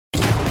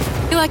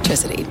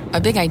Electricity,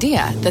 a big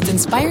idea that's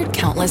inspired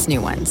countless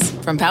new ones.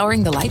 From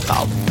powering the light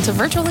bulb to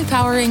virtually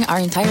powering our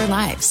entire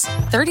lives.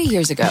 30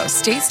 years ago,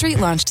 State Street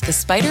launched the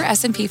Spider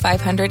S&P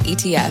 500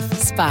 ETF,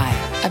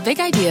 SPY. A big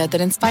idea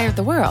that inspired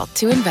the world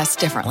to invest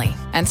differently.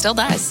 And still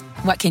does.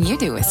 What can you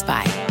do with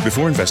SPY?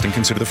 Before investing,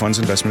 consider the fund's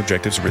investment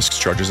objectives, risks,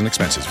 charges, and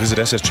expenses. Visit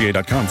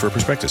ssga.com for a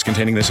prospectus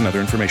containing this and other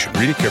information.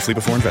 Read it carefully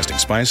before investing.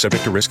 SPY is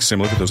subject to risks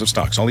similar to those of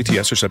stocks. All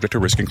ETFs are subject to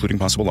risk, including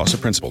possible loss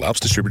of principal. Alps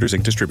Distributors,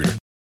 Inc. Distributor.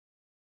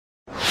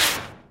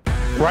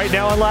 Right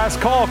now on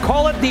Last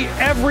Call it the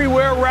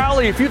everywhere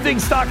rally. If you think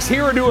stocks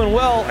here are doing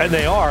well, and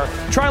they are,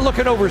 try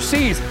looking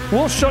overseas.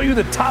 We'll show you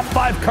the top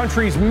 5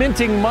 countries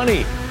minting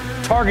money,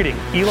 targeting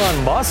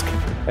Elon Musk,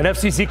 an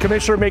FCC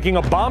commissioner making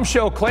a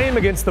bombshell claim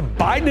against the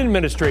Biden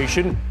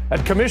administration.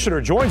 That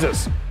commissioner joins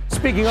us.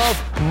 Speaking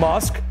of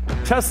Musk,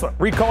 Tesla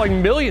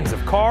recalling millions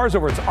of cars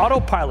over its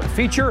autopilot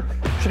feature.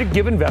 Should it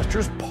give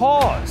investors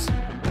pause?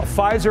 A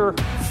Pfizer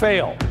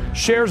fail.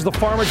 Shares the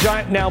pharma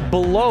giant now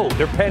below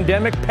their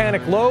pandemic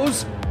panic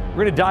lows.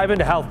 We're going to dive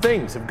into how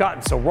things have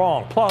gotten so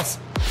wrong. Plus,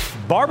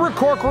 Barbara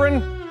Corcoran,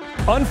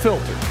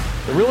 unfiltered.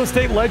 The real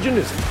estate legend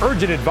is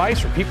urgent advice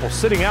for people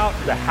sitting out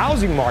the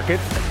housing market.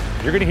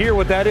 You're going to hear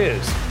what that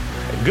is.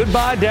 And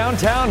goodbye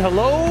downtown,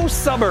 hello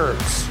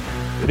suburbs.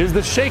 It is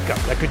the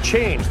shakeup that could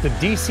change the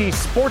D.C.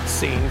 sports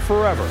scene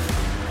forever.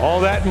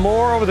 All that and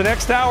more over the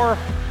next hour.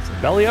 So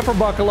belly up or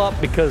buckle up,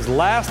 because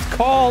Last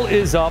Call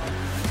is up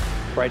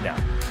right now.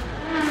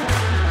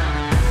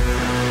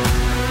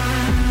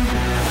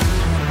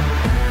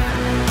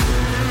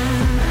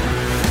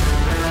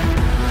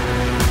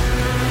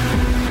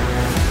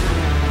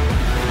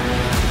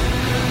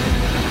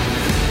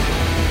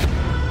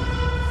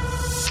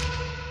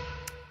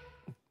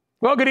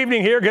 Well, good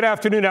evening here. Good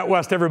afternoon out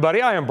west,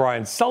 everybody. I am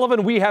Brian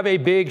Sullivan. We have a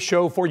big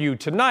show for you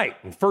tonight.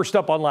 And first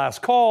up on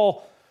Last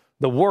Call,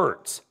 the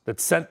words that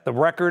sent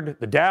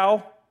the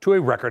Dow, to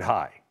a record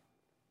high.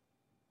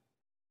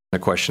 The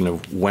question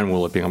of when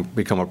will it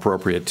become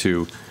appropriate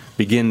to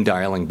begin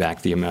dialing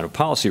back the amount of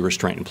policy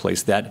restraint in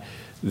place, that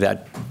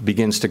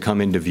begins to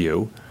come into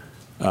view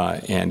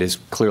and is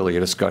clearly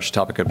a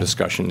topic of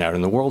discussion out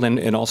in the world,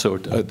 and also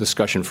a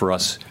discussion for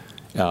us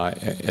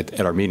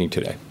at our meeting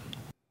today.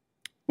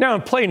 Now,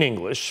 in plain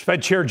English,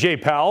 Fed Chair Jay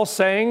Powell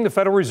saying the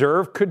Federal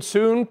Reserve could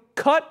soon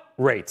cut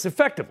rates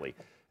effectively.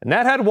 And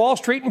that had Wall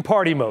Street in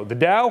party mode. The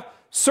Dow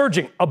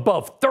surging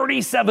above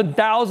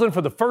 37,000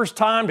 for the first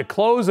time to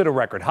close at a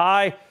record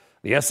high.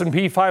 The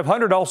S&P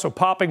 500 also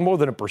popping more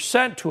than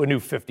 1% to a new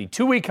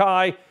 52-week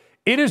high.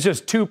 It is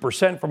just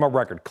 2% from a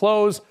record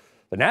close.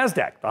 The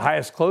NASDAQ, the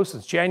highest close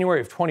since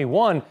January of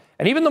 21.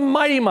 And even the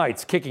mighty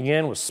mites kicking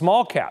in with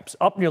small caps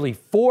up nearly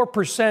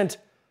 4%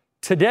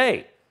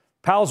 today.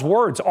 Powell's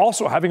words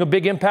also having a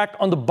big impact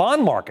on the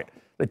bond market.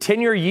 The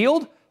 10-year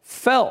yield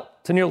fell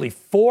to nearly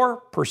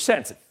 4%.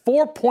 It's at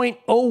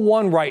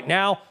 4.01 right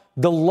now,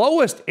 the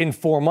lowest in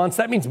 4 months.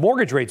 That means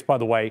mortgage rates, by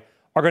the way,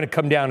 are going to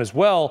come down as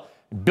well.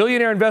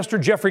 Billionaire investor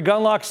Jeffrey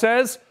Gundlach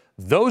says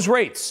those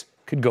rates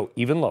could go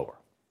even lower.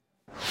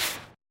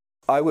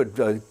 I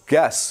would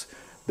guess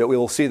that we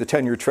will see the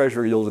 10-year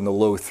Treasury yield in the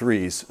low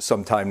 3s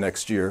sometime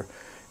next year.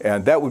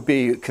 And that would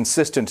be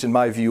consistent, in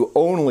my view,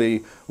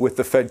 only with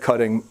the Fed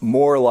cutting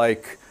more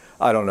like,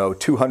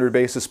 200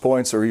 basis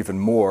points or even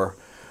more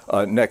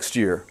next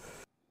year.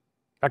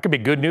 That could be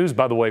good news,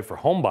 by the way, for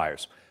home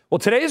buyers. Well,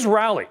 today's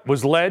rally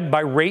was led by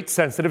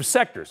rate-sensitive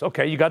sectors.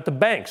 Okay, you got the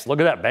banks. Look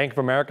at that. Bank of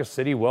America,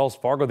 Citi, Wells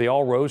Fargo, they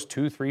all rose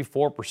 2, 3,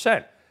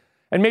 4%.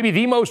 And maybe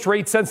the most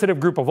rate-sensitive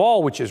group of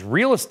all, which is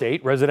real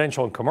estate,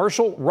 residential and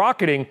commercial,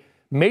 rocketing.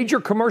 Major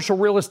commercial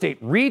real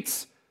estate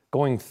REITs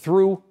going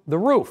through the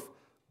roof.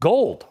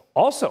 Gold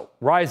also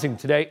rising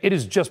today. It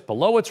is just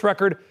below its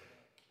record.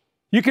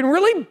 You can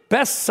really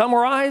best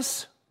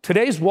summarize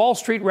today's Wall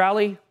Street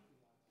rally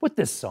with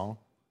this song.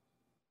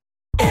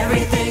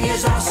 Everything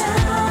is awesome.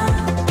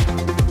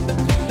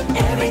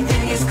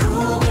 Everything is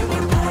cool when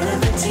we're part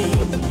of a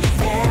team.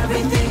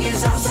 Everything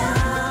is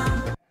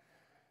awesome.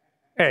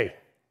 Hey,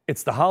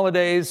 it's the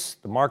holidays.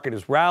 The market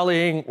is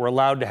rallying. We're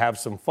allowed to have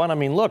some fun. I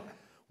mean, look,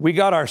 we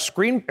got our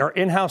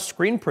in-house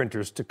screen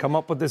printers to come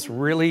up with this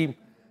really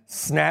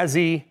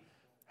snazzy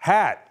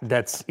hat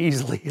that's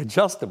easily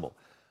adjustable.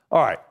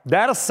 All right,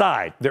 that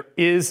aside, there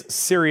is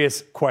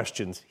serious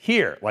questions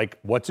here, like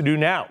what to do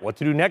now, what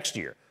to do next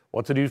year,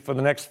 what to do for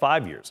the next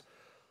 5 years.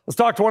 Let's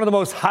talk to one of the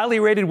most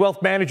highly rated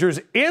wealth managers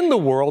in the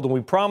world, and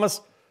we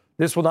promise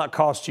this will not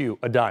cost you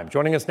a dime.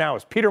 Joining us now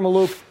is Peter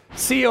Mallouk,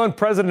 CEO and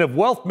president of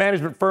wealth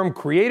management firm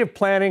Creative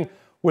Planning,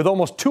 with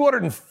almost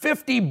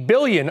 $250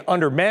 billion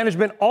under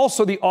management,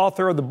 also the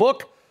author of the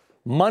book,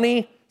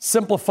 Money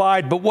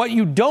Simplified. But what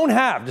you don't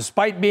have,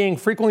 despite being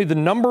frequently the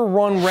number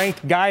one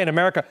ranked guy in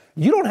America,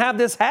 you don't have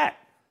this hat,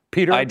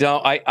 Peter. I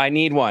don't. I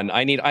need one.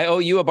 I owe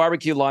you a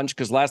barbecue lunch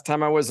because last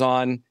time I was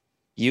on,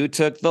 you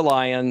took the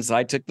Lions,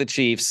 I took the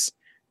Chiefs.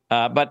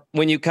 But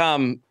when you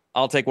come,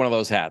 I'll take one of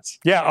those hats.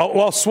 Yeah,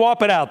 well,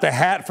 swap it out, the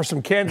hat for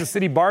some Kansas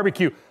City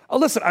barbecue. Oh,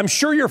 listen, I'm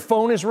sure your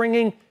phone is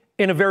ringing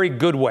in a very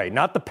good way,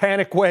 not the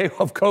panic way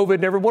of COVID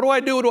and everything. What do I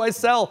do? What do I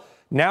sell?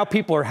 Now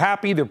people are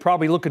happy. They're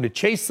probably looking to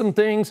chase some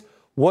things.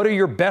 What are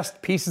your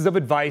best pieces of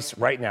advice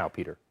right now,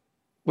 Peter?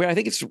 Well, I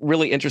think it's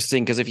really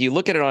interesting because if you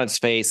look at it on its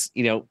face,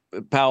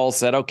 Powell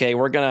said, okay,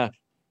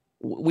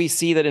 we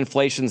see that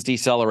inflation's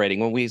decelerating.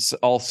 When we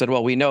all said,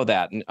 well, we know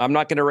that, and I'm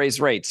not going to raise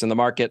rates, and the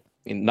market,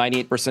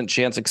 98%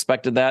 chance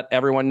expected that.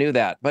 Everyone knew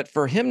that. But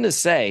for him to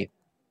say,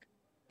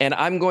 and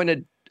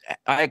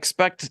I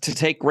expect to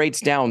take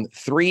rates down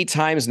 3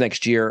 times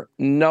next year,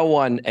 no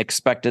one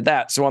expected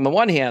that. So on the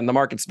one hand, the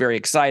market's very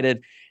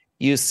excited.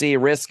 You see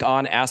risk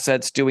on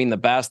assets doing the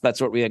best.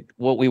 That's what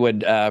we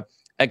would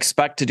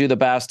expect to do the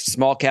best.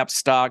 Small cap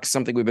stocks,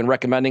 something we've been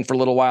recommending for a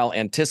little while,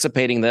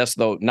 anticipating this,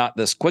 though not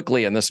this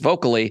quickly and this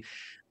vocally,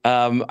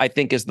 I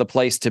think is the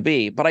place to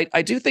be. But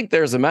I do think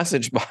there's a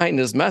message behind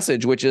his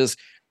message, which is,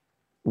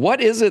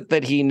 what is it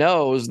that he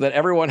knows that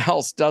everyone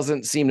else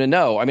doesn't seem to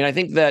know? I mean, I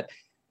think that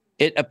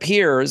it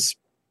appears,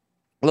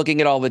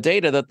 looking at all the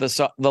data, that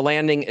the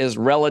landing is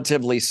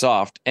relatively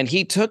soft. And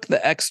he took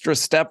the extra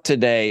step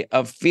today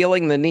of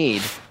feeling the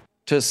need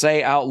to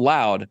say out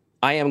loud,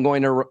 I am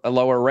going to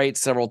lower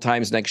rates several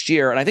times next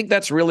year. And I think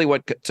that's really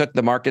what took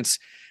the markets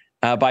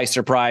by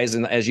surprise.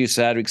 And as you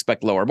said, we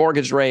expect lower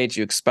mortgage rates.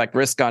 You expect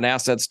risk on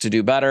assets to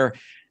do better.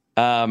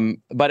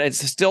 But it's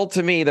still,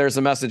 to me, there's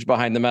a message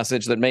behind the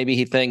message that maybe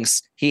he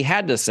thinks he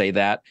had to say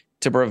that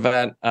to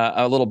prevent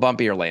a little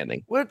bumpier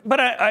landing. But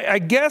I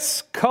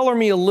guess color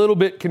me a little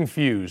bit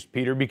confused,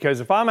 Peter, because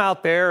if I'm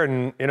out there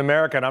in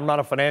America and I'm not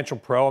a financial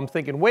pro, I'm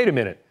thinking, wait a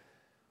minute.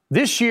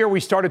 This year, we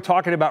started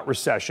talking about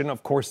recession.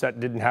 Of course, that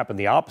didn't happen.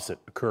 The opposite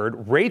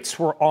occurred. Rates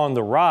were on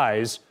the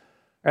rise,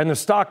 and the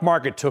stock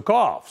market took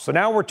off. So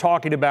now we're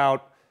talking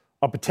about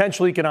a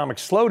potential economic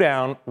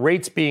slowdown,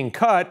 rates being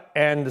cut,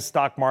 and the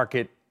stock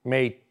market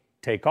may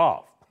take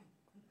off.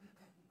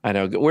 I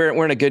know.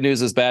 We're in a good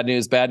news is bad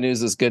news. Bad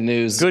news is good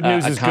news. Good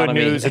news is economy.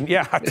 good news. And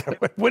yeah,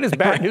 when is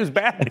bad news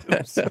bad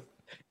news?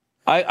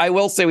 I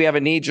will say we have a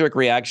knee-jerk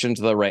reaction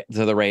to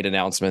the rate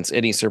announcements.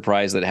 Any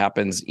surprise that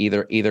happens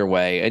either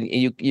way, and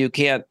you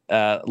can't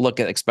look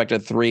at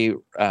expected 3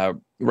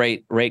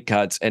 rate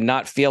cuts and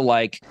not feel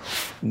like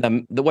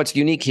what's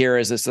unique here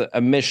is this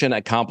a mission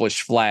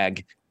accomplished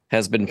flag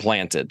has been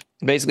planted.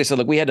 Basically, so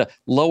look, we had to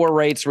lower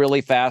rates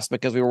really fast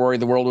because we were worried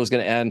the world was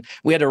going to end.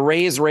 We had to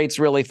raise rates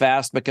really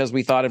fast because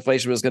we thought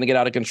inflation was going to get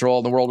out of control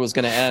and the world was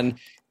going to end.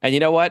 And you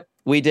know what?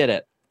 We did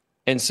it.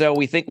 And so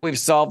we think we've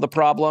solved the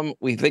problem.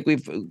 We think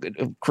we've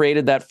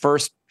created that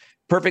first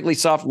perfectly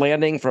soft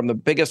landing from the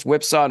biggest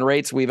whipsaw in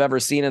rates we've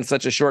ever seen in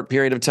such a short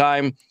period of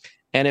time.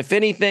 And if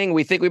anything,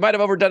 we think we might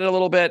have overdone it a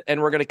little bit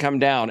and we're going to come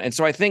down. And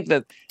so I think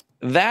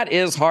that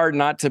is hard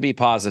not to be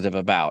positive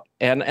about.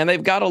 And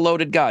they've got a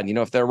loaded gun.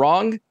 If they're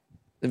wrong,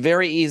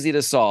 very easy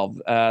to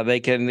solve. They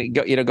can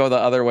go the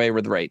other way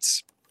with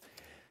rates.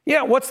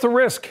 Yeah, what's the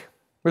risk?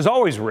 There's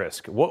always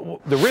risk. The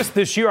risk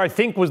this year, I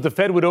think, was the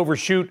Fed would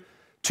overshoot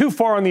too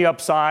far on the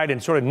upside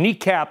and sort of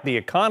kneecap the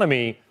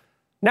economy.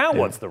 Now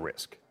what's the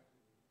risk?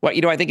 Well,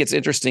 I think it's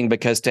interesting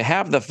because to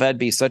have the Fed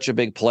be such a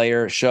big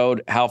player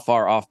showed how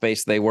far off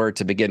base they were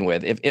to begin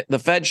with. If the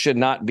Fed should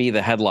not be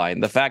the headline.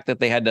 The fact that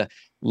they had to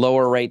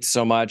lower rates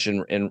so much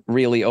and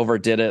really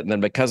overdid it, and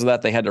then because of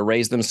that, they had to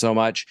raise them so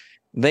much,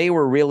 they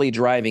were really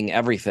driving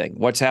everything.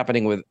 What's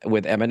happening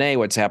with M&A,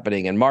 what's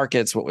happening in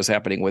markets, what was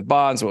happening with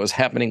bonds, what was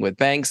happening with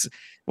banks,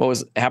 what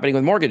was happening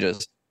with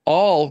mortgages,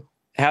 all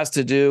has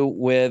to do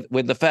with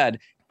the Fed.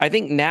 I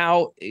think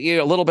now,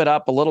 a little bit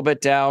up, a little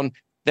bit down,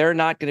 they're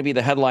not going to be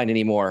the headline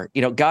anymore.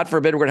 God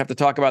forbid we're going to have to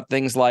talk about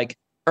things like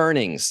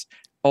earnings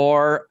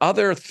or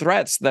other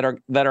threats that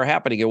are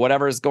happening, or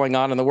whatever is going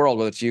on in the world,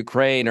 whether it's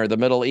Ukraine or the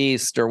Middle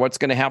East or what's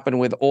going to happen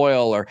with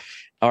oil or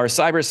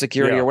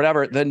cybersecurity or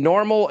whatever. The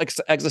normal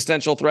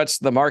existential threats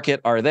to the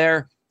market are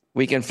there.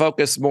 We can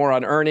focus more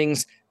on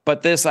earnings.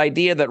 But this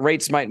idea that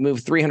rates might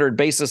move 300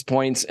 basis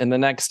points in the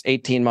next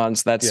 18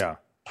 months, that's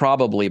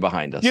probably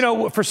behind us.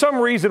 For some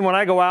reason, when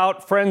I go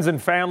out, friends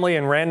and family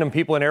and random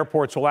people in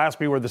airports will ask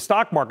me where the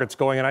stock market's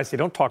going. And I say,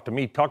 don't talk to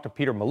me, talk to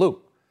Peter Mallouk.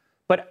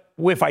 But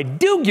if I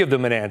do give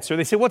them an answer,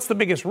 they say, what's the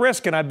biggest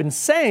risk? And I've been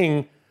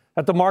saying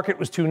that the market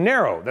was too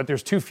narrow, that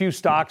there's too few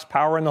stocks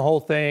powering the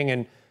whole thing.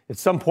 And at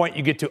some point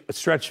you get to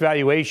stretch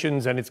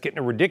valuations and it's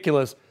getting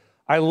ridiculous.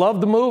 I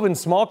love the move in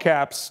small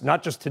caps,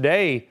 not just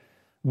today,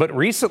 but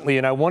recently.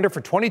 And I wonder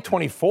for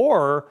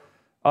 2024,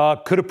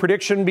 could a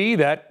prediction be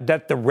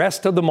that the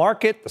rest of the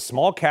market, the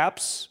small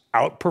caps,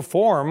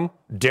 outperform,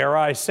 dare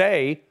I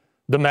say,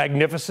 the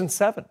Magnificent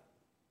Seven?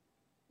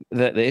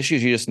 The issue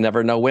is you just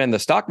never know when. The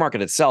stock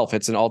market itself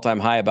hits an all-time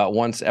high about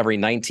once every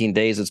 19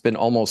 days. It's been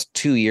almost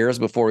 2 years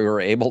before we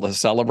were able to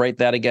celebrate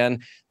that again.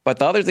 But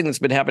the other thing that's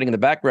been happening in the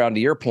background,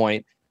 to your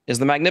point, is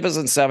the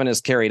Magnificent Seven has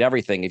carried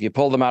everything. If you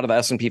pull them out of the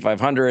S&P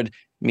 500,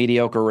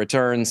 mediocre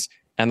returns,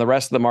 and the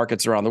rest of the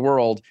markets around the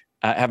world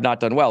have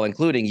not done well,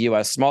 including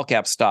U.S. small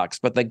cap stocks.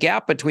 But the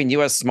gap between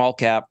U.S. small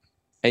cap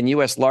and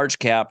U.S. large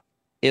cap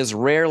is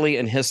rarely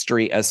in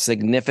history as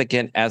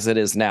significant as it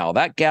is now.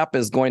 That gap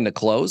is going to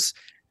close.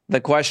 The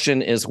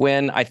question is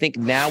when. I think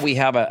now we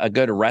have a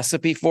good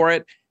recipe for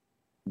it.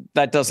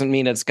 that doesn't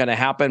mean it's going to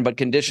happen, but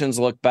conditions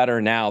look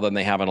better now than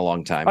they have in a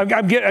long time.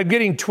 I'm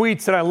getting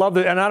tweets, and I love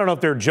it. And I don't know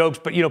if they're jokes,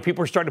 but,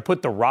 people are starting to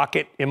put the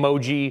rocket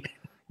emoji,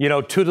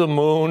 to the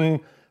moon,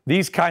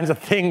 these kinds of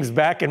things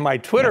back in my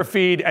Twitter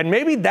feed. And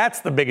maybe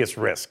that's the biggest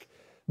risk,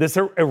 this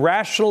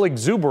irrational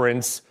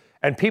exuberance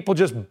and people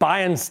just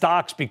buying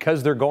stocks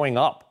because they're going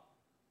up.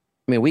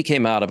 I mean, we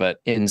came out of an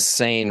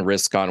insane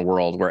risk-on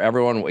world where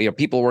everyone,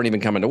 people weren't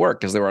even coming to work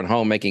because they were at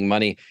home making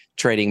money,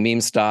 trading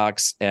meme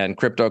stocks and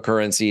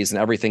cryptocurrencies and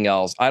everything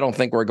else. I don't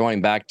think we're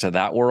going back to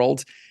that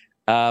world.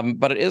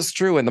 But it is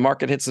true. When the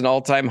market hits an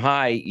all-time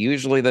high,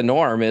 usually the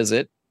norm is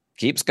it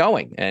keeps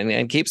going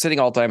and keeps hitting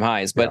all-time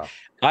highs. But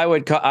I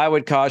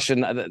would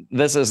caution,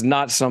 this is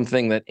not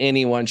something that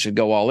anyone should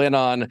go all in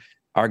on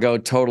or go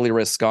totally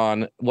risk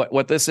on.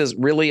 What this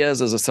really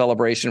is a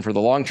celebration for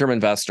the long-term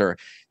investor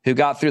who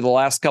got through the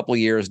last couple of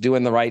years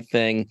doing the right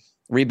thing,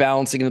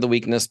 rebalancing into the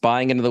weakness,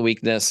 buying into the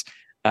weakness.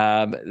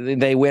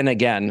 They win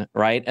again,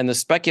 right? And the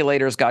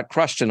speculators got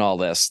crushed in all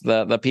this.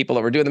 The people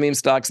that were doing the meme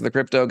stocks and the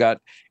crypto got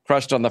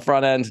crushed on the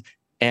front end,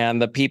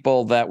 and the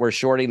people that were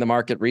shorting the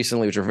market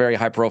recently, which are very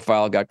high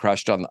profile, got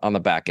crushed on the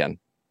back end.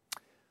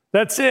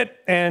 That's it.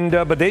 And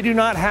but they do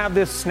not have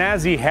this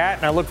snazzy hat,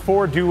 and I look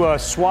forward to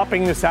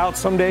swapping this out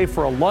someday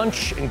for a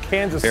lunch in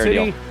Kansas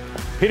City. Deal.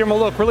 Peter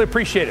Mallouk, really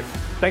appreciate it.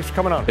 Thanks for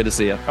coming on. Good to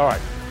see you. All right.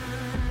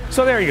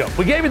 So there you go.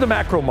 We gave you the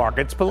macro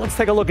markets, but let's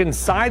take a look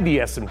inside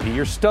the S&P.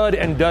 Your stud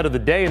and dud of the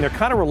day, and they're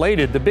kind of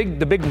related. The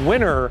big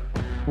winner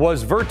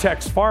was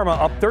Vertex Pharma,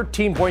 up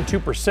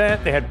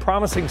 13.2%. They had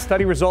promising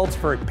study results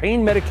for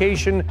pain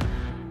medication.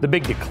 The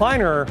big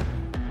decliner,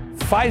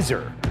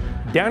 Pfizer,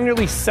 down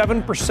nearly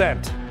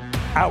 7%.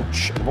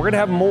 Ouch. We're going to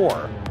have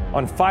more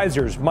on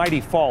Pfizer's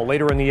mighty fall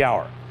later in the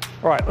hour.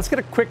 All right, let's get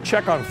a quick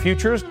check on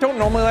futures. Don't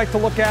normally like to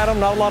look at them,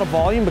 not a lot of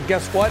volume, but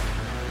guess what?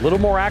 A little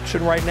more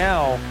action right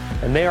now,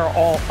 and they are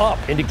all up,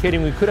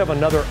 indicating we could have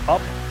another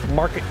up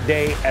market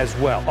day as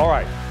well. All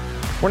right,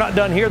 we're not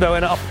done here, though,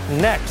 and up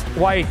next,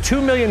 why a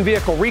 2 million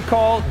vehicle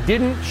recall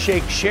didn't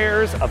shake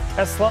shares of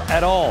Tesla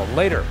at all.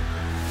 Later,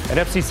 an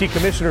FCC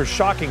commissioner's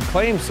shocking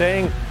claim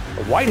saying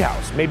the White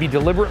House may be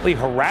deliberately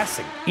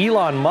harassing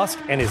Elon Musk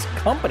and his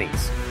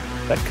companies.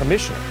 That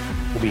commissioner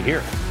will be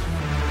here.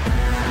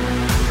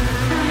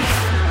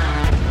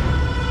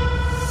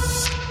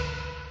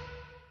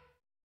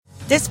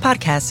 This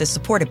podcast is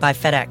supported by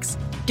FedEx.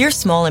 Dear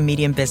small and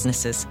medium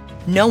businesses,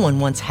 no one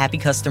wants happy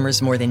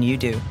customers more than you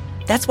do.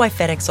 That's why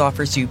FedEx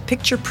offers you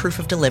picture proof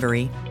of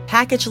delivery,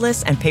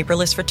 packageless and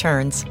paperless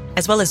returns,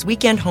 as well as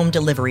weekend home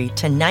delivery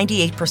to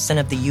 98%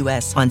 of the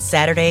U.S. on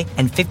Saturday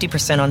and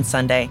 50% on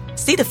Sunday.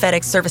 See the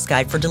FedEx service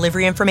guide for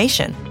delivery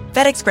information.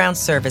 FedEx Ground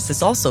service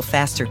is also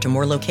faster to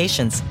more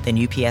locations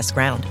than UPS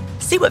Ground.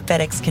 See what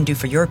FedEx can do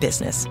for your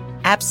business.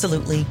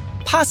 Absolutely,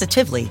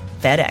 positively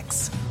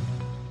FedEx.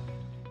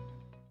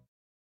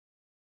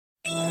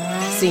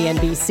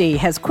 CNBC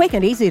has quick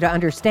and easy to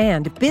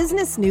understand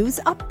business news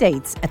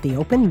updates at the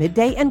open,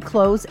 midday, and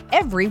close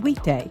every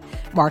weekday.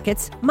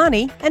 Markets,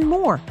 money, and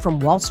more from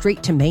Wall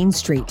Street to Main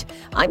Street.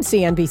 I'm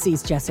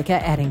CNBC's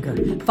Jessica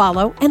Ettinger.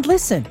 Follow and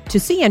listen to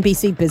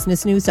CNBC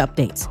Business News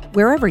Updates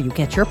wherever you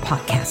get your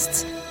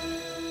podcasts.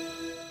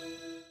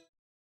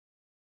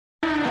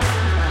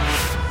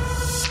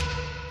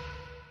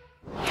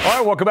 All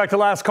right, welcome back to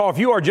Last Call. If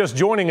you are just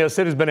joining us,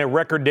 it has been a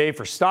record day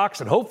for stocks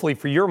and hopefully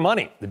for your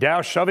money. The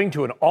Dow shoving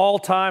to an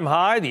all-time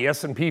high, the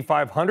S&P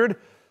 500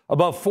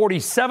 above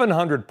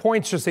 4,700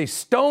 points, just a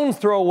stone's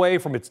throw away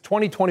from its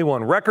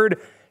 2021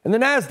 record, and the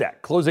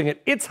Nasdaq closing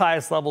at its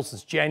highest level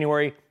since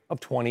January of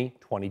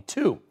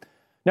 2022.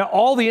 Now,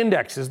 all the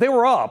indexes, they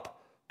were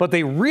up, but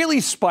they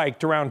really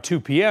spiked around 2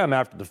 p.m.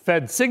 after the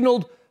Fed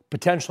signaled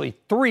potentially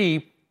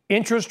 3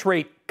 interest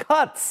rate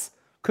cuts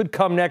could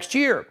come next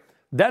year.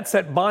 That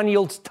set bond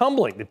yields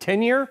tumbling. The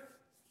 10-year,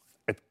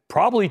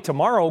 probably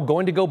tomorrow,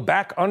 going to go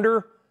back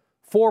under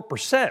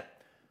 4%.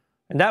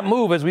 And that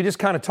move, as we just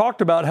kind of talked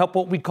about, helped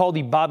what we call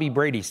the Bobby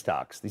Brady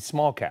stocks, these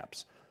small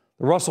caps.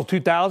 The Russell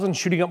 2000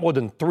 shooting up more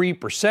than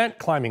 3%,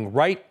 climbing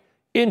right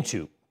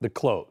into the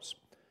close.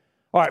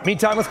 All right,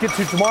 meantime, let's get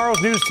to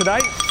tomorrow's news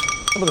tonight.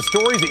 Some of the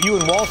stories that you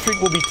and Wall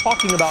Street will be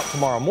talking about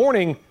tomorrow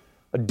morning.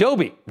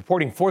 Adobe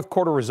reporting fourth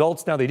quarter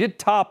results. Now, they did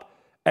top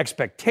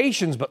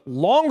expectations, but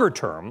longer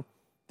term,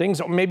 things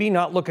are maybe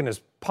not looking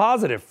as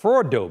positive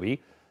for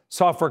Adobe.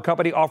 Software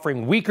company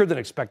offering weaker than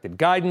expected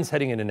guidance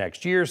heading into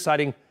next year,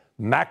 citing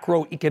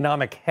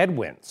macroeconomic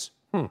headwinds.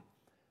 The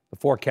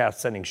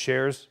forecast sending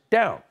shares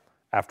down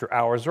after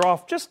hours are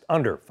off just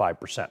under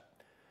 5%.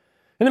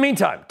 In the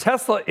meantime,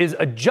 Tesla is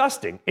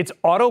adjusting its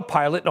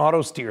autopilot and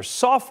auto steer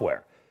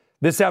software.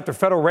 This after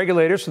federal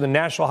regulators from the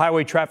National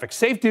Highway Traffic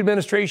Safety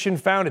Administration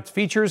found its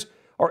features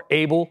are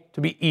able to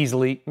be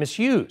easily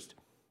misused.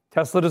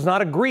 Tesla does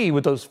not agree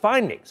with those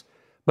findings,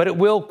 but it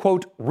will,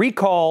 quote,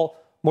 recall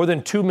more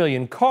than 2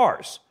 million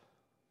cars.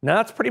 Now,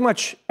 that's pretty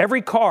much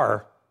every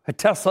car that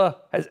Tesla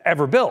has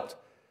ever built.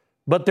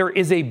 But there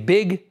is a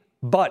big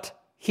but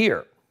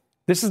here.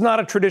 This is not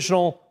a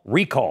traditional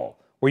recall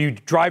where you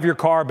drive your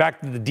car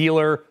back to the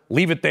dealer,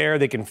 leave it there,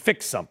 they can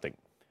fix something.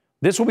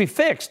 This will be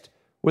fixed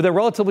with a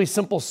relatively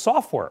simple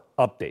software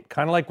update,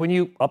 kind of like when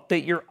you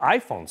update your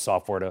iPhone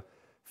software to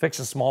fix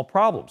a small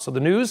problem. So the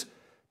news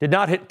did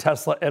not hit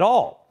Tesla at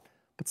all.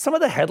 But some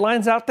of the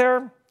headlines out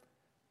there,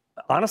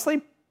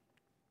 honestly,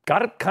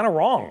 got it kind of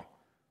wrong.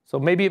 So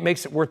maybe it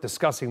makes it worth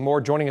discussing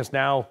more. Joining us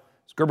now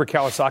is Gerber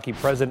Kawasaki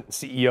President and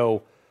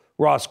CEO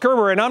Ross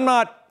Gerber. And I'm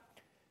not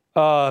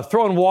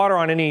throwing water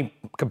on any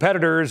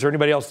competitors or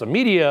anybody else in the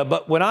media,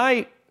 but when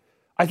I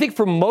think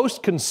for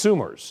most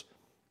consumers,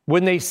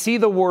 when they see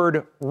the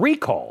word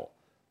recall,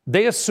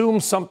 they assume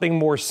something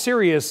more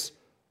serious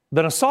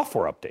than a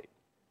software update.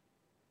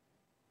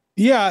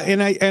 Yeah,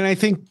 and I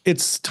think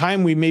it's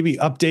time we maybe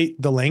update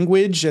the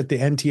language at the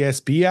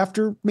NTSB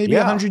after maybe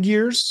 100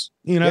 years.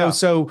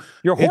 So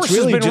your horse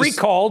really has been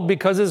recalled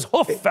because his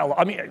hoof fell.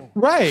 I mean,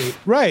 right.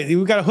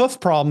 We've got a hoof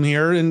problem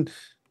here, and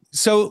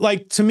so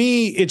to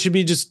me, it should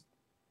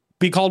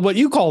be called what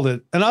you called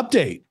it, an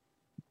update.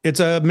 It's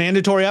a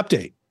mandatory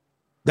update.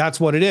 That's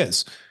what it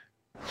is.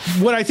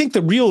 What I think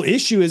the real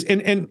issue is,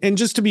 and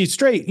just to be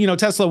straight,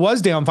 Tesla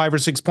was down 5 or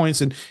 6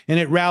 points and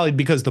it rallied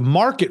because the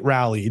market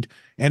rallied,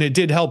 and it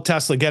did help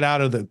Tesla get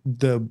out of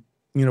the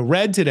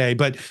red today.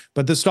 But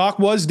the stock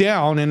was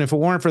down, and if it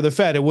weren't for the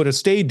Fed, it would have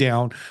stayed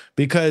down,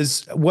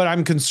 because what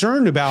I'm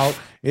concerned about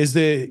is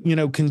the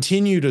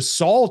continued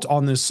assault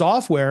on this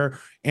software,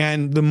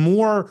 and the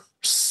more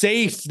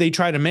safe they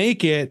try to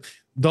make it,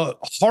 the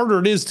harder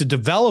it is to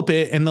develop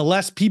it, and the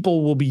less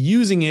people will be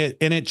using it,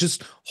 and it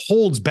just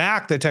holds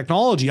back the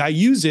technology. I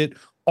use it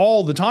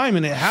all the time,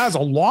 and it has a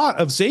lot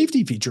of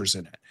safety features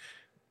in it.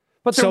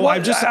 But so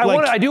I'm just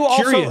I do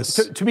curious.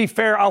 Also, to be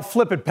fair, I'll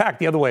flip it back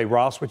the other way,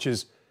 Ross, which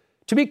is,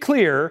 to be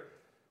clear,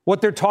 what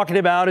they're talking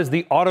about is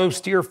the auto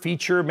steer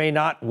feature may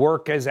not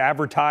work as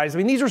advertised. I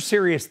mean, these are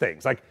serious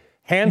things, like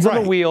hands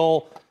on the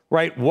wheel,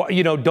 right?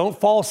 Don't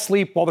fall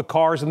asleep while the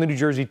car's in the New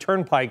Jersey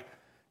Turnpike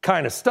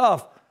kind of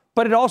stuff.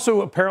 But it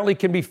also apparently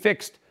can be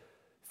fixed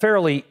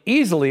fairly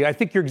easily. I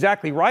think you're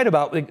exactly right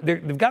about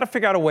they've got to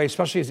figure out a way,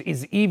 especially as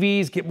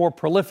EVs get more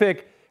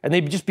prolific and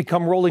they just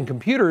become rolling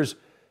computers,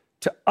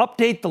 to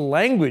update the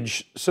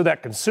language so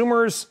that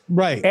consumers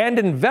and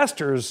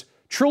investors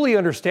truly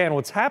understand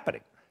what's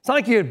happening. It's not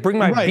like you bring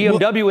my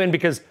BMW in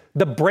because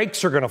the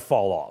brakes are going to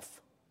fall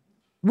off.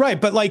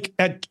 Right, but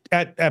at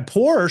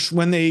Porsche,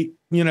 when they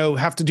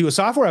have to do a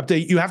software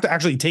update, you have to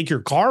actually take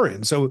your car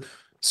in. So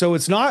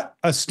it's not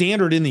a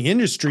standard in the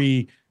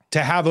industry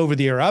to have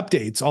over-the-air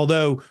updates,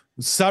 although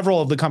several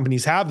of the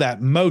companies have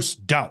that,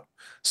 most don't.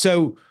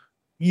 So,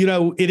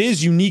 it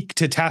is unique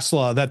to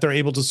Tesla that they're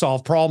able to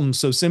solve problems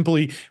so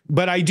simply.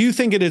 But I do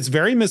think it is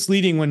very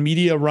misleading when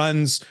media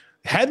runs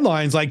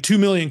headlines like 2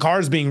 million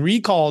cars being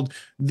recalled.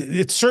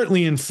 It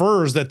certainly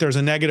infers that there's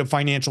a negative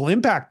financial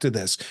impact to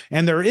this,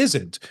 and there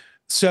isn't.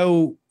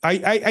 So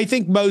I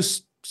think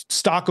most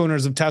stock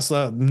owners of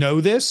Tesla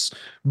know this,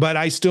 but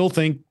I still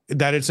think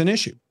that it's an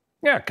issue.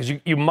 Yeah, because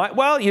you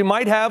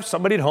might have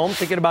somebody at home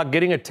thinking about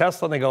getting a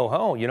Tesla, and they go,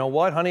 oh, you know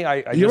what, honey?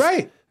 You're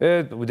right.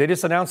 They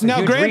just announced a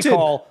huge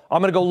recall.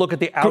 I'm going to go look at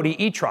the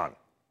Audi e-tron.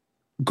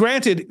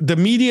 Granted, the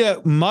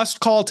media must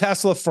call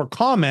Tesla for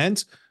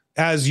comment,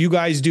 as you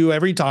guys do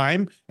every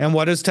time. And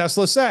what does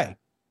Tesla say?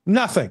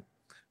 Nothing.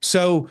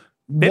 So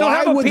they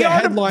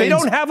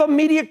don't have a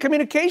media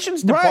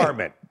communications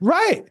department.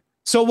 Right.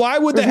 So why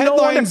would the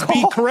headlines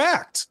be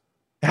correct?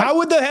 How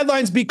would the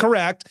headlines be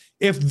correct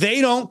if they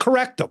don't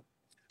correct them?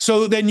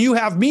 So then you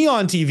have me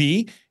on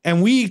TV,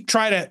 and we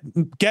try to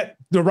get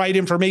the right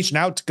information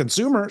out to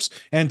consumers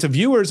and to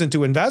viewers and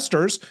to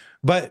investors,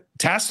 but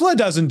Tesla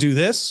doesn't do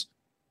this.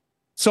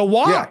 So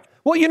why? Yeah.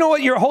 Well, you know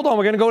what? Hold on.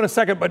 We're going to go in a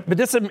second, but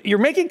this, you're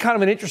making kind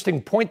of an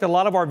interesting point that a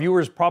lot of our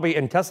viewers probably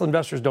and Tesla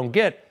investors don't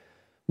get.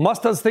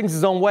 Musk does things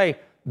his own way.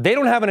 They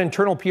don't have an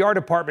internal PR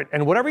department,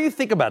 and whatever you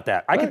think about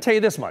that, I can tell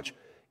you this much.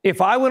 If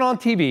I went on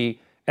TV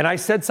and I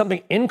said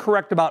something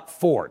incorrect about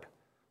Ford,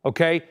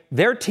 okay,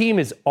 their team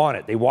is on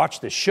it. They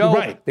watch this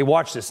show, they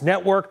watch this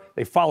network,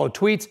 they follow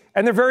tweets,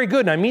 and they're very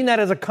good. And I mean that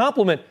as a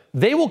compliment.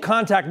 They will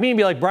contact me and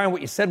be like, Brian,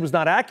 what you said was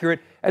not accurate.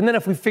 And then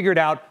if we figure it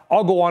out,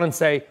 I'll go on and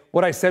say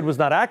what I said was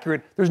not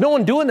accurate. There's no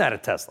one doing that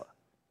at Tesla.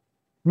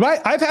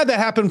 Right. I've had that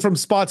happen from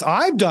spots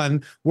I've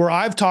done where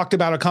I've talked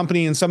about a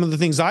company and some of the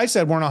things I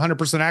said weren't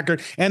 100%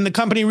 accurate. And the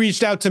company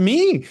reached out to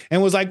me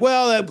and was like,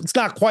 well, it's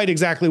not quite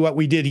exactly what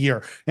we did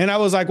here. And I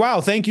was like, wow,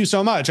 thank you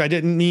so much. I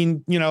didn't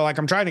mean,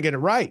 I'm trying to get it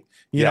right,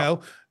 you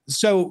know?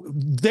 So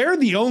they're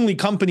the only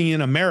company in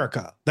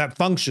America that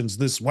functions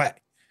this way.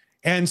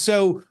 And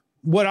so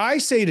what I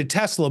say to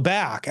Tesla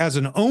back as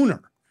an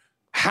owner,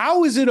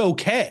 how is it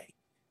okay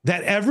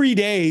that every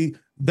day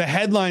the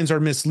headlines are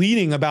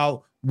misleading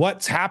about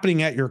what's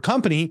happening at your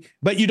company,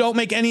 but you don't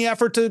make any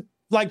effort to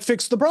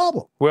fix the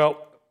problem?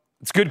 Well,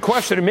 it's a good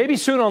question. And maybe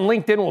soon on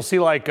LinkedIn, we'll see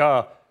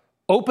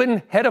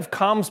open head of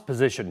comms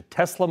position,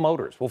 Tesla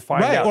Motors. We'll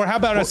find out. Or how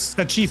about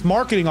a chief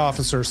marketing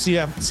officer,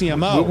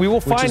 CMO? We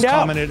will find out.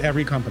 Common at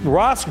every company.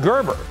 Ross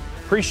Gerber.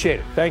 Appreciate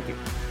it. Thank you.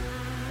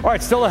 All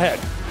right, still ahead.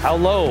 How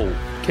low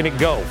can it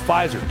go?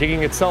 Pfizer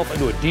digging itself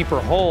into a deeper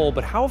hole,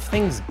 but how have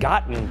things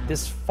gotten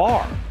this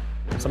far?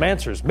 Some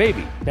answers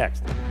maybe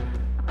next.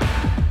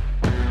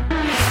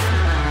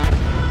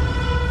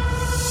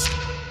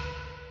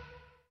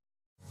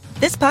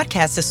 This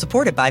podcast is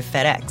supported by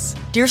FedEx.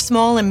 Dear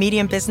small and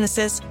medium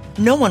businesses,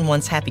 no one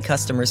wants happy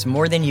customers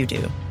more than you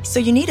do. So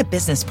you need a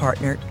business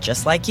partner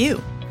just like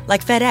you.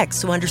 Like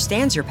FedEx, who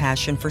understands your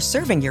passion for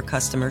serving your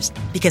customers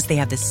because they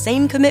have the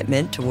same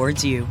commitment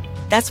towards you.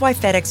 That's why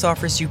FedEx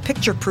offers you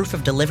picture proof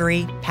of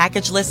delivery,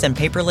 packageless and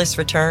paperless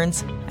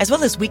returns, as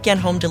well as weekend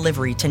home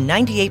delivery to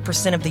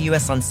 98% of the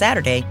U.S. on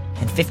Saturday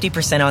and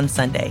 50% on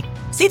Sunday.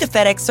 See the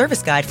FedEx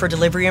service guide for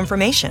delivery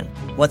information.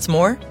 What's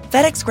more,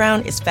 FedEx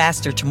Ground is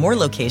faster to more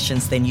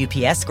locations than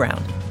UPS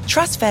Ground.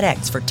 Trust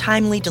FedEx for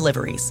timely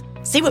deliveries.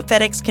 See what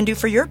FedEx can do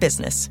for your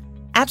business.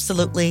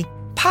 Absolutely,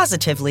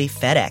 positively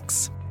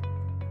FedEx.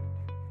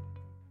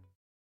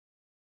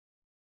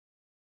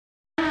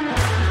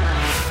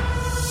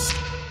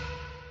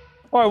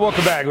 All right,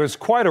 welcome back. It was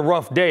quite a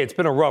rough day. It's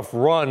been a rough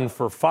run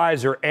for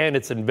Pfizer and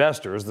its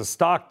investors. The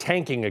stock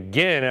tanking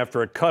again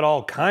after it cut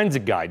all kinds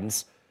of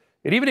guidance.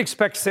 It even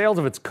expects sales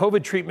of its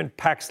COVID treatment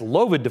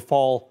Paxlovid to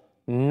fall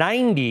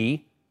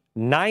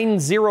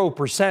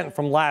 90%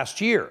 from last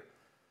year.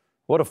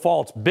 What a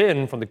fall it's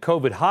been from the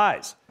COVID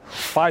highs.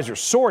 Pfizer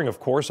soaring,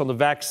 of course, on the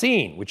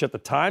vaccine, which at the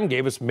time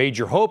gave us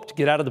major hope to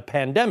get out of the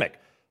pandemic.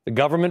 The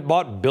government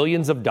bought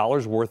billions of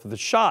dollars worth of the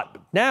shot.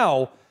 But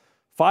now,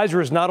 Pfizer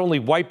has not only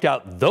wiped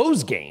out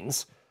those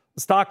gains,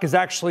 the stock is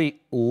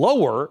actually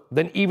lower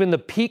than even the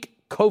peak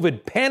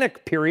COVID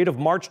panic period of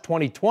March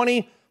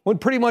 2020, when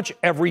pretty much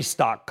every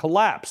stock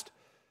collapsed.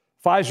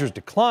 Pfizer's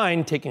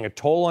decline taking a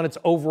toll on its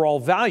overall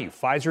value.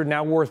 Pfizer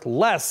now worth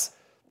less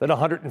than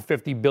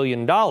 $150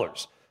 billion.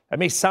 That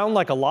may sound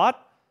like a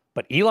lot,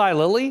 but Eli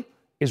Lilly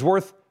is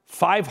worth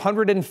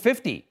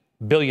 $550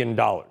 billion.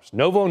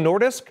 Novo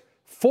Nordisk,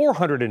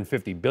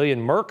 $450 billion.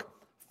 Merck,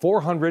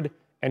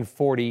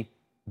 $440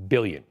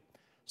 billion.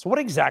 So what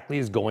exactly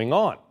is going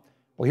on?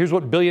 Well, here's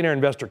what billionaire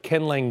investor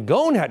Ken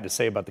Langone had to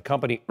say about the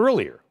company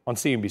earlier on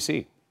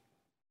CNBC.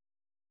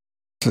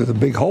 There's a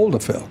big hole to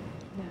fill.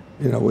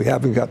 You know, we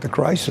haven't got the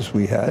crisis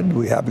we had.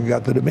 We haven't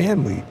got the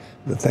demand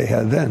that they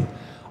had then.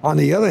 On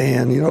the other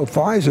hand, you know,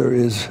 Pfizer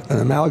is an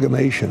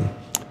amalgamation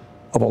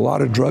of a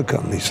lot of drug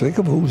companies. Think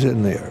of who's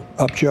in there.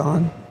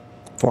 Upjohn,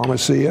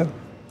 Pharmacia,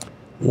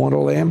 Warner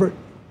Lambert.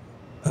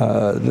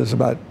 There's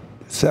about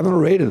 7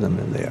 or 8 of them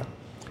in there.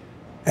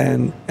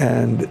 And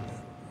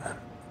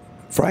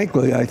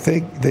frankly, I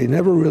think they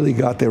never really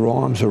got their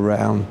arms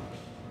around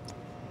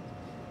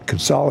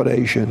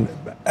consolidation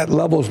at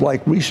levels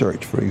like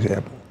research, for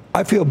example.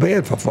 I feel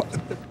bad for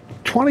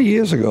 20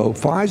 years ago,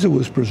 Pfizer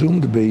was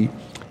presumed to be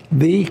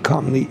the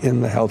company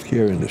in the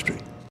healthcare industry.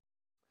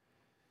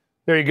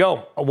 There you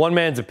go. A one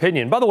man's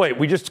opinion. By the way,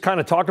 we just kind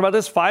of talked about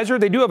this. Pfizer,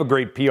 they do have a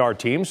great PR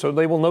team, so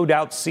they will no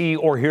doubt see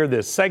or hear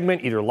this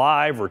segment either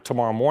live or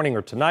tomorrow morning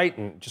or tonight.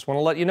 And just want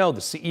to let you know, the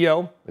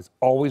CEO is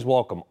always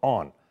welcome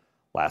on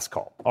Last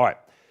Call. All right.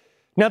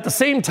 Now, at the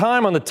same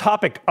time, on the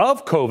topic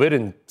of COVID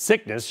and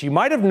sickness, you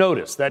might have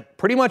noticed that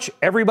pretty much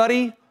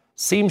everybody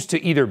seems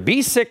to either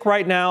be sick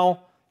right now,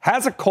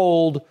 has a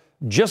cold,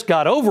 just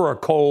got over a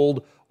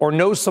cold, or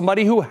knows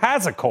somebody who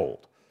has a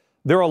cold.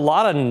 There are a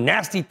lot of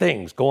nasty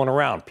things going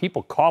around,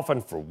 people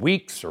coughing for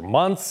weeks or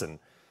months. And,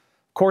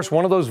 of course,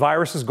 one of those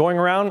viruses going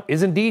around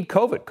is indeed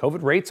COVID.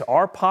 COVID rates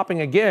are popping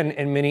again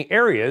in many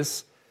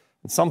areas.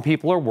 And some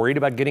people are worried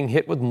about getting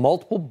hit with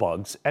multiple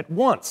bugs at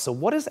once. So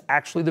what is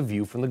actually the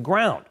view from the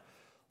ground?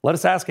 Let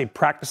us ask a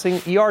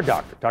practicing ER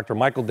doctor, Dr.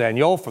 Michael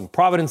Daniel from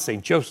Providence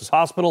St. Joseph's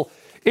Hospital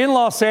in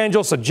Los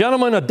Angeles,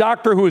 a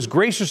doctor who is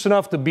gracious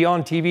enough to be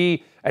on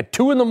TV at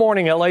 2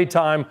 a.m. LA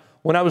time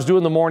when I was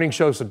doing the morning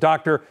show. So,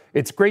 doctor,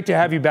 it's great to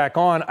have you back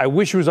on. I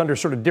wish it was under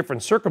sort of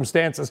different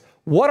circumstances.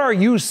 What are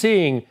you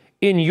seeing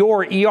in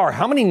your ER?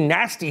 How many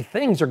nasty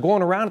things are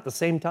going around at the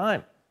same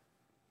time?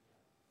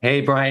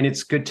 Hey, Brian,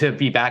 it's good to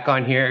be back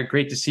on here.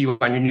 Great to see you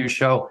on your new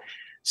show.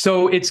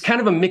 So it's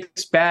kind of a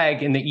mixed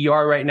bag in the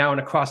ER right now and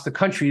across the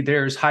country.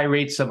 There's high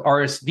rates of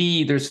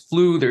RSV, there's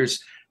flu,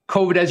 there's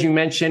COVID, as you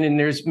mentioned, and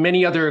there's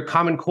many other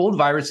common cold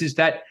viruses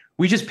that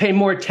we just pay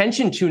more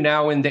attention to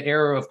now in the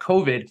era of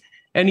COVID.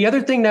 And the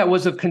other thing that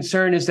was of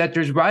concern is that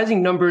there's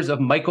rising numbers of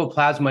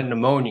mycoplasma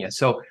pneumonia.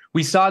 So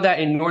we saw that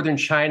in northern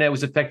China. It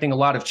was affecting a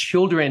lot of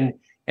children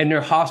in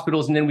their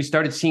hospitals. And then we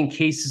started seeing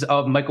cases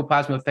of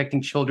mycoplasma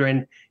affecting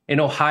children in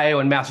Ohio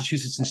and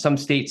Massachusetts and some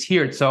states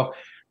here. So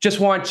just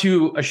want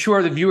to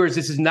assure the viewers,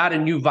 this is not a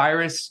new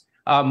virus.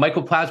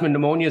 Mycoplasma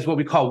pneumonia is what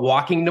we call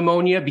walking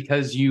pneumonia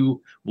because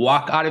you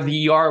walk out of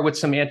the ER with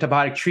some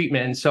antibiotic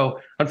treatment. And so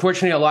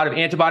unfortunately, a lot of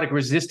antibiotic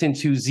resistance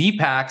to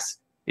Z-Paks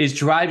is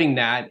driving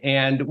that.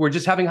 And we're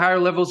just having higher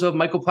levels of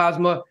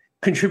mycoplasma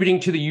contributing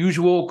to the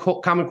usual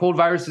common cold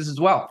viruses as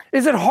well.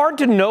 Is it hard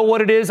to know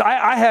what it is?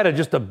 I had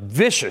just a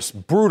vicious,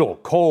 brutal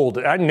cold.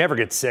 I never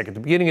get sick at the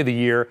beginning of the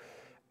year.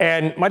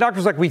 And my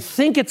doctor's like, we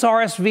think it's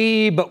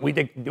RSV, but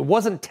it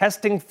wasn't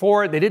testing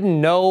for it. They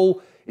didn't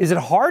know. Is it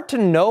hard to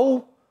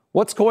know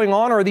what's going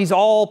on? Or are these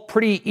all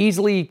pretty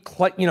easily,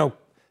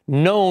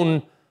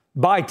 known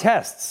by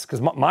tests?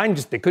 Because mine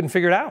they couldn't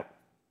figure it out.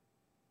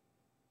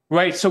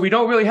 Right. So we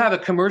don't really have a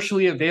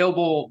commercially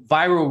available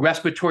viral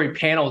respiratory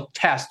panel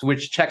test,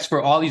 which checks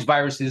for all these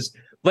viruses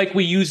like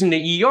we use in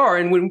the ER.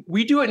 And when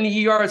we do it in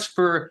the ER, it's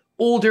for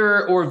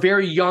older or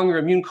very young or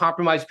immune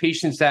compromised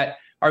patients that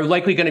are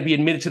likely going to be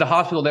admitted to the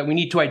hospital that we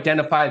need to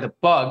identify the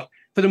bug.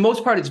 For the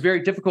most part, it's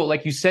very difficult,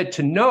 like you said,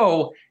 to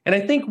know. And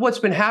I think what's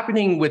been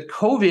happening with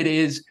COVID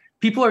is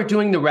people are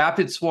doing the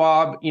rapid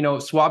swab,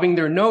 swabbing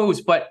their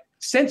nose. But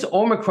since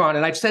Omicron,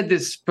 and I've said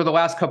this for the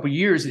last couple of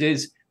years,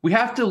 is we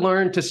have to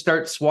learn to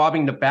start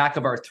swabbing the back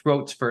of our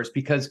throats first,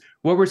 because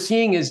what we're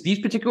seeing is these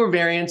particular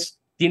variants,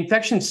 the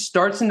infection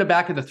starts in the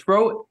back of the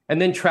throat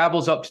and then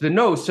travels up to the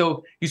nose.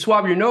 So you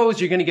swab your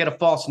nose, you're going to get a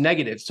false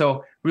negative.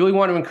 So really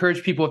want to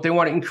encourage people, if they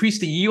want to increase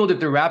the yield of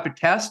their rapid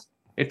test,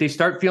 if they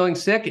start feeling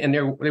sick and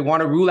they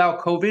want to rule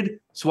out COVID,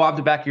 swab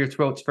the back of your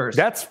throats first.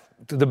 That's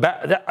the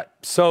back.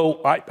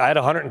 So I had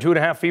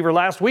 102.5 fever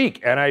last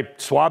week, and I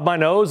swabbed my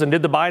nose and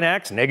did the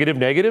Binax,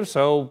 negative.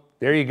 So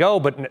there you go.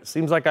 But it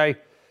seems like I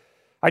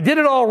did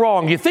it all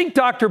wrong. You think,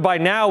 Doctor, by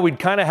now we'd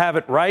kind of have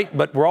it right,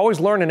 but we're always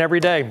learning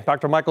every day.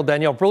 Dr. Michael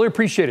Daniel, really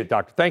appreciate it,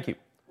 Doctor. Thank you.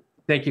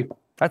 Thank you.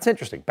 That's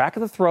interesting. Back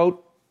of the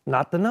throat,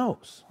 not the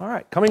nose. All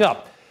right, coming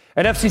up,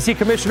 an FCC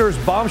commissioner's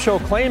bombshell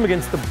claim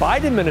against the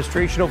Biden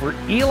administration over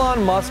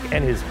Elon Musk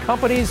and his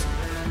companies.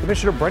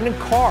 Commissioner Brendan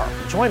Carr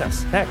will join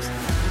us next.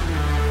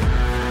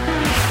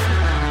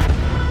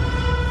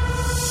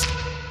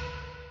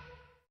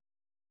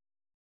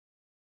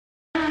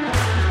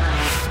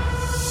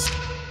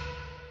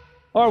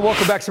 All right,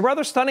 welcome back. Some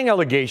rather stunning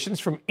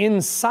allegations from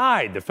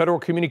inside the Federal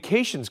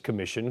Communications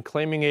Commission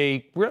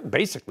claiming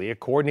basically a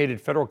coordinated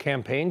federal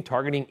campaign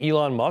targeting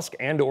Elon Musk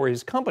and or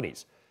his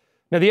companies.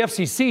 Now, the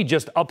FCC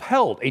just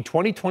upheld a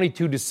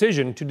 2022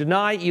 decision to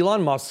deny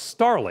Elon Musk's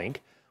Starlink,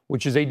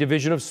 which is a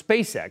division of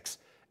SpaceX,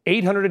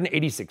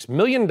 $886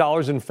 million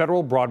in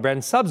federal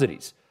broadband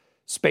subsidies.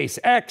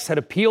 SpaceX had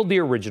appealed the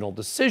original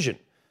decision.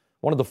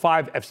 One of the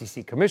 5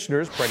 FCC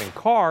commissioners, Brendan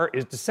Carr,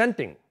 is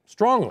dissenting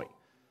strongly.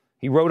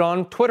 He wrote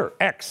on Twitter,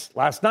 X,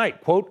 last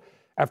night, quote,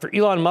 after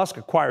Elon Musk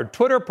acquired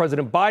Twitter,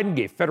 President Biden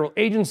gave federal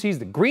agencies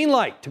the green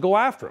light to go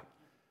after him.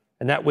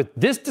 And that with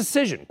this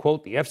decision,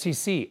 quote, the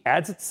FCC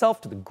adds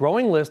itself to the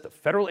growing list of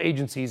federal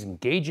agencies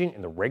engaging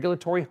in the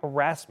regulatory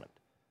harassment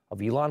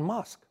of Elon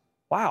Musk.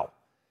 Wow.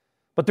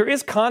 But there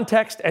is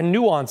context and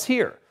nuance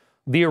here.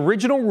 The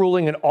original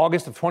ruling in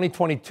August of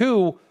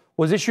 2022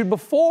 was issued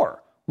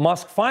before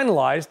Musk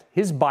finalized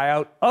his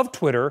buyout of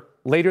Twitter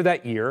later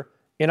that year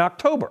in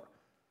October.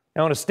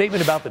 Now, in a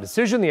statement about the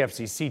decision, the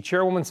FCC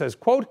chairwoman says,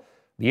 quote,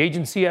 the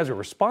agency has a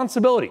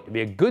responsibility to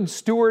be a good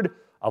steward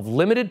of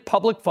limited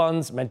public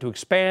funds meant to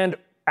expand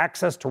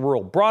access to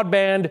rural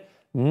broadband,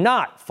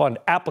 not fund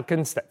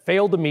applicants that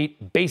fail to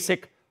meet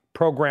basic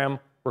program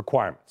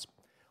requirements.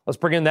 Let's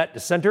bring in that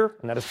dissenter,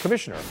 and that is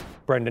Commissioner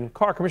Brendan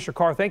Carr. Commissioner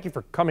Carr, thank you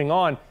for coming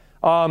on.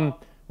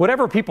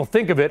 Whatever people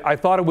think of it, I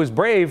thought it was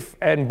brave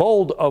and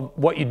bold of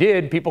what you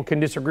did. People can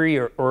disagree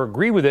or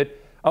agree with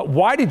it.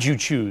 Why did you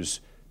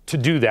choose to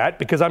do that?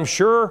 Because I'm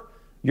sure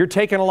you're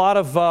taking a lot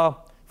of,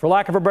 for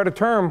lack of a better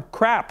term,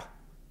 crap.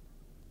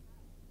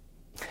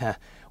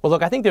 Well,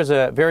 look, I think there's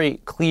a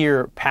very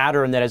clear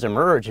pattern that has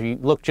emerged. If you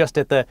look just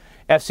at the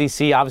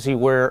FCC, obviously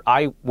where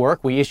I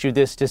work, we issued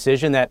this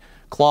decision that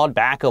clawed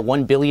back a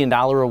 $1 billion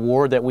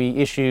award that we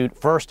issued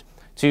first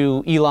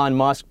to Elon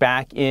Musk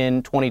back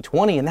in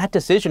 2020. And that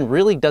decision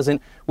really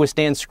doesn't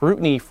withstand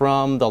scrutiny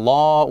from the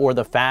law or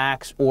the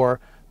facts or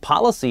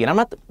policy. And I'm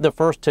not the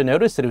first to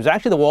notice it. It was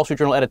actually the Wall Street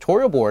Journal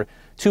editorial board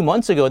 2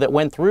 months ago that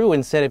went through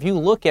and said, if you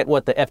look at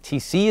what the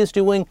FTC is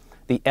doing,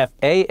 the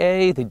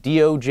FAA, the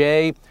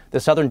DOJ, the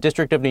Southern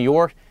District of New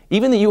York,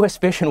 even the U.S.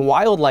 Fish and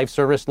Wildlife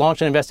Service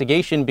launched an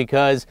investigation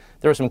because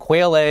there were some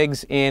quail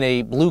eggs in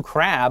a blue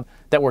crab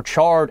that were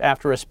charred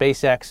after a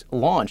SpaceX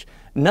launch.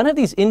 None of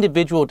these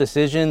individual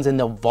decisions and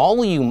the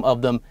volume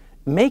of them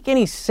make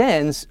any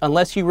sense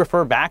unless you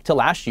refer back to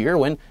last year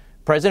when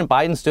President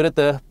Biden stood at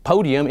the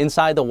podium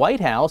inside the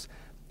White House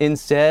and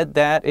said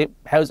that it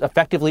has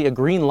effectively a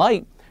green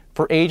light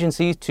for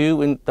agencies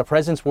to, in the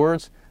president's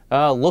words,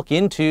 look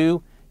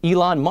into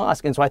Elon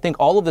Musk. And so I think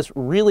all of this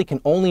really can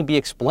only be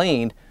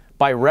explained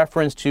by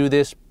reference to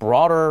this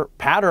broader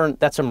pattern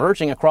that's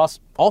emerging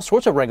across all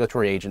sorts of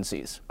regulatory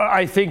agencies.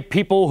 I think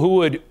people who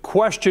would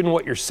question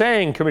what you're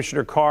saying,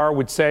 Commissioner Carr,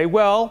 would say,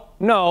 well,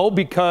 no,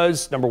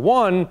 because number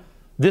one,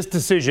 this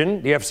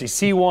decision, the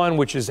FCC one,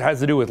 which has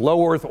to do with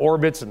low Earth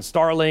orbits and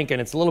Starlink, and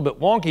it's a little bit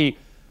wonky,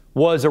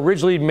 was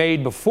originally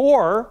made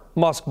before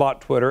Musk bought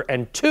Twitter.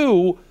 And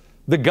two,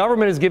 the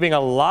government is giving a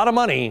lot of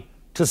money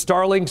to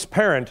Starlink's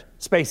parent,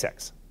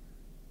 SpaceX.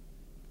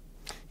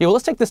 Yeah, well,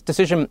 let's take this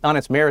decision on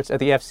its merits at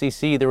the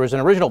FCC. There was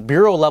an original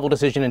bureau-level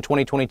decision in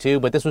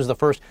 2022, but this was the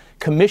first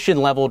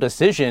commission-level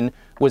decision,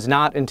 was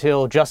not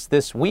until just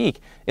this week.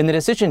 And the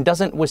decision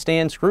doesn't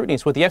withstand scrutiny.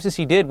 So what the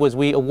FCC did was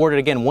we awarded,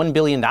 again, $1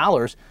 billion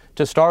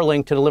to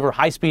Starlink to deliver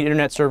high-speed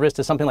internet service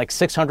to something like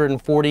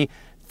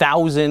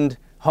 640,000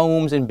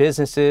 homes and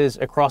businesses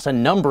across a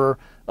number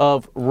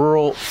of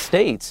rural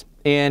states.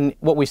 And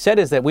what we said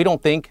is that we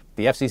don't think,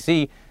 the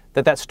FCC,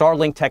 that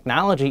Starlink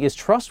technology is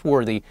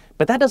trustworthy.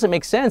 But that doesn't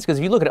make sense because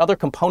if you look at other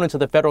components of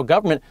the federal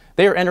government,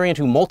 they are entering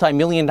into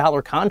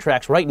multi-million-dollar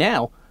contracts right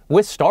now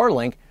with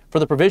Starlink for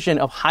the provision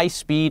of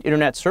high-speed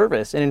internet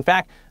service. And in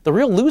fact, the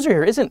real loser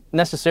here isn't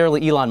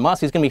necessarily Elon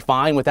Musk. He's going to be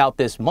fine without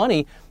this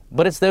money,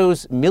 but it's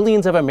those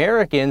millions of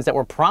Americans that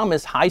were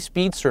promised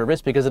high-speed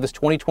service because of this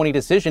 2020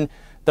 decision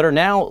that are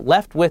now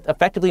left with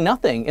effectively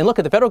nothing. And look,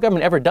 if the federal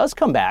government ever does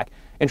come back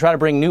and try to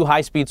bring new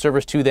high-speed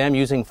service to them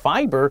using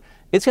fiber,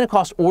 it's going to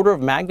cost order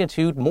of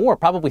magnitude more,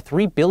 probably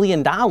 $3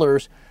 billion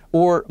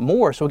or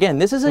more. So again,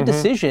 this is a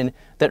decision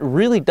that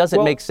really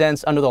doesn't make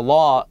sense under the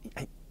law.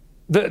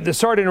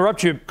 Sorry to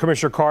interrupt you,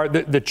 Commissioner Carr.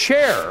 The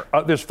chair,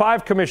 there's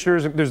 5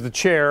 commissioners, there's the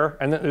chair,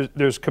 and then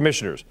there's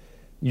commissioners.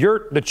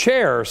 The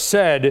chair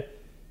said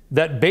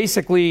that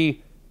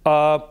basically,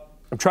 I'm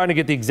trying to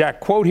get the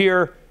exact quote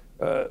here,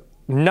 the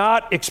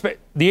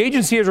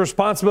agency has a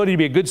responsibility to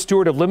be a good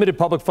steward of limited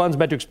public funds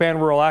meant to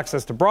expand rural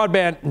access to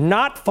broadband,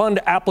 not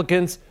fund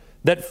applicants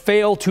that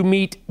fail to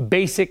meet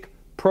basic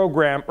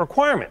program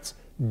requirements.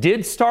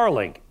 Did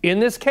Starlink, in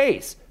this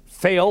case,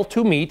 fail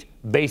to meet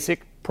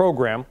basic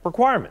program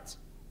requirements?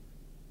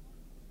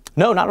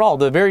 No, not at all.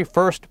 The very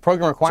first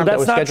program requirement that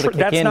was scheduled to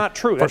kick in. That's not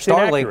true. That's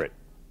Starlink, inaccurate.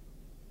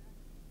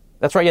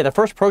 That's right. Yeah, the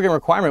first program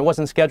requirement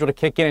wasn't scheduled to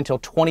kick in until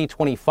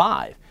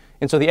 2025.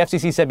 And so the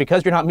FCC said,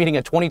 because you're not meeting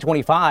a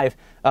 2025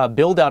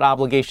 build-out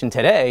obligation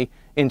today,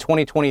 in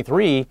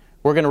 2023,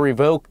 we're going to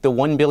revoke the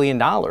 $1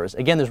 billion.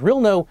 Again, there's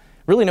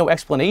really no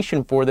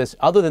explanation for this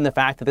other than the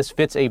fact that this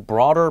fits a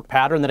broader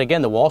pattern that,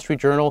 again, the Wall Street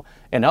Journal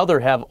and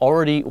others have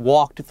already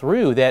walked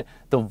through, that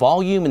the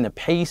volume and the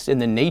pace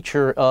and the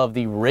nature of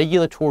the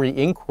regulatory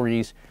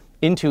inquiries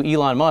into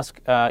Elon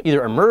Musk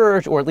either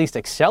emerged or at least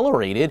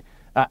accelerated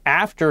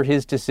after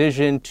his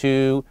decision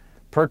to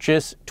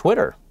purchase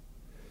Twitter.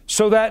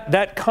 So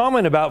that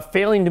comment about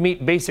failing to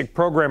meet basic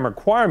program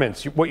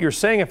requirements, what you're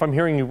saying, if I'm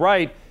hearing you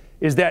right,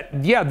 is that,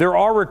 yeah, there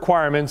are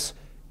requirements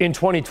in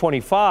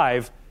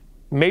 2025.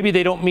 Maybe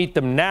they don't meet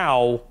them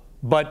now,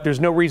 but there's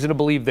no reason to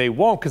believe they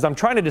won't, because I'm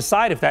trying to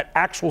decide if that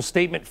actual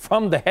statement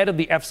from the head of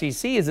the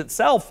FCC is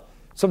itself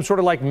some sort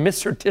of like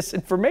mis or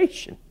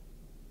disinformation.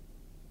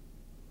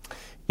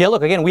 Yeah,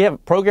 look, again, we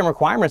have program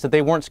requirements that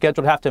they weren't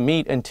scheduled to have to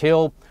meet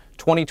until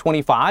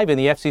 2025, and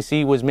the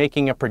FCC was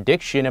making a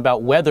prediction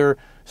about whether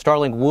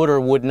Starlink would or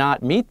would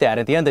not meet that.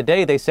 At the end of the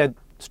day, they said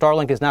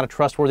Starlink is not a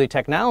trustworthy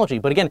technology.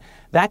 But again,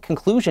 that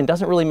conclusion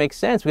doesn't really make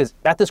sense, because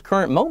at this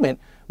current moment,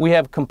 we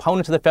have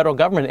components of the federal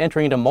government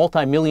entering into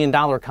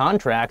multi-million-dollar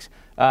contracts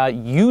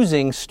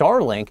using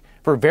Starlink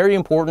for very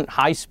important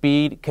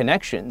high-speed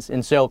connections.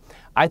 And so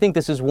I think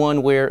this is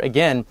one where,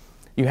 again,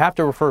 you have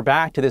to refer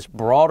back to this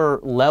broader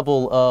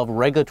level of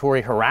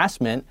regulatory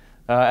harassment,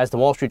 as the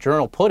Wall Street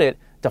Journal put it,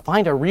 to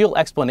find a real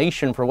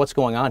explanation for what's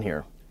going on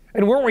here.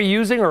 And weren't we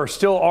using or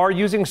still are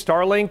using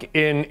Starlink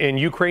in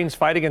Ukraine's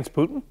fight against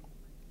Putin?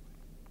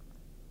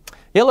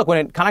 Yeah, look,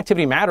 when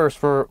connectivity matters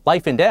for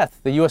life and death,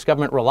 the U.S.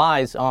 government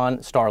relies on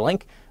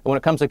Starlink. And when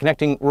it comes to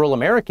connecting rural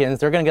Americans,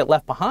 they're going to get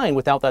left behind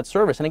without that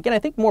service. And again, I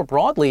think more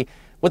broadly,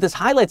 what this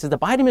highlights is the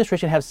Biden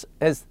administration has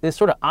this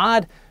sort of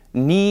odd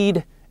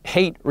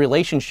need-hate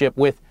relationship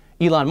with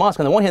Elon Musk.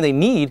 On the one hand, they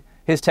need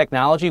his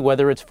technology,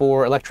 whether it's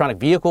for electronic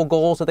vehicle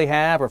goals that they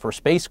have or for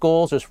space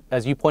goals,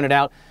 as you pointed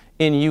out,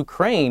 in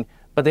Ukraine.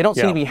 But they don't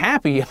seem to be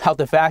happy about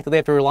the fact that they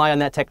have to rely on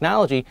that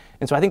technology.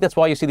 And so I think that's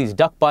why you see these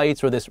duck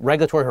bites or this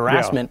regulatory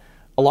harassment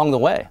along the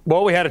way.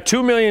 Well, we had a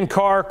 2 million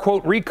car,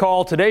 quote,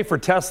 recall today for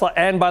Tesla.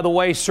 And by the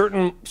way,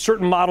 certain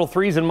Model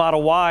 3s and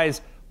Model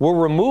Ys were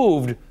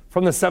removed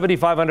from the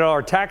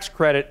 $7,500 tax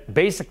credit,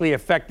 basically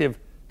effective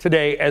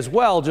today as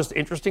well. Just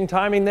interesting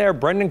timing there.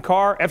 Brendan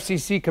Carr,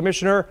 FCC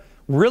Commissioner,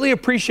 really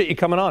appreciate you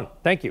coming on.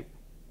 Thank you.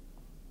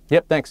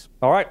 Yep, thanks.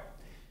 All right.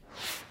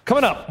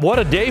 Coming up, what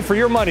a day for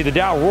your money. The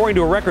Dow roaring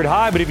to a record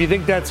high, but if you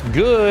think that's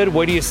good,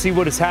 wait till you see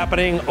what is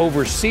happening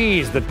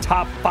overseas. The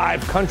top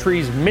 5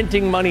 countries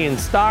minting money in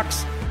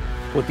stocks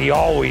with the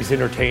always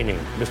entertaining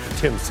Mr.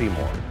 Tim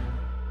Seymour.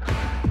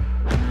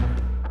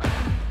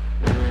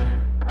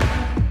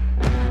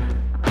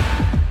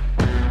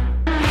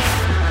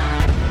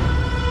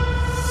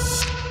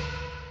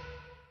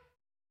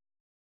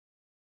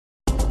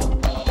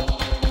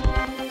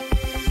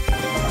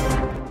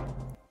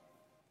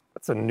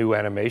 That's a new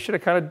animation. I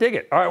kind of dig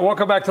it. All right,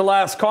 welcome back to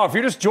Last Call. If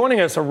you're just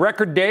joining us, a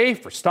record day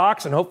for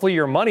stocks and hopefully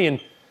your money.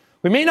 And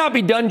we may not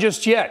be done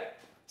just yet.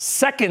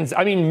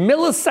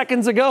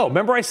 Milliseconds ago.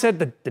 Remember I said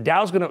that the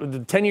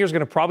 10-year is going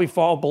to probably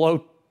fall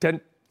below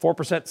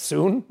 4%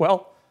 soon?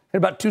 Well,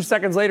 about 2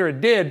 seconds later, it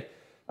did.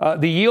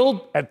 The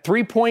yield at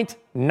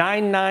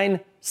 3.996%.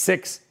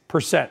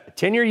 The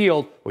 10-year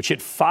yield, which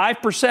hit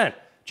 5%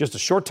 just a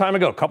short time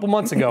ago, a couple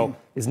months ago,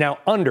 is now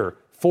under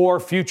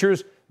 4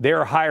 futures.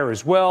 They're higher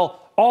as well.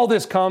 All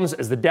this comes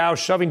as the Dow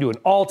shoving to an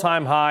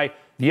all-time high,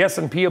 the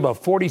S&P above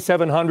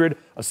 4,700,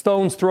 a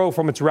stone's throw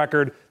from its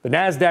record, the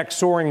NASDAQ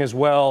soaring as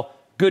well.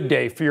 Good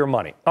day for your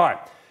money. All right,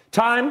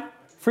 time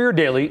for your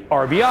daily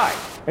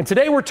RBI. And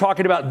today we're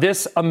talking about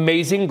this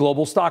amazing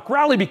global stock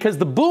rally because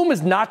the boom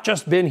has not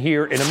just been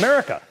here in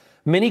America.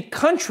 Many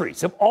countries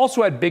have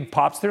also had big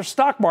pops to their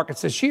stock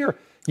markets this year.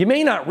 You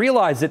may not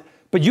realize it,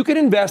 But you can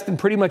invest in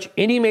pretty much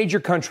any major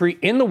country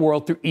in the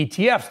world through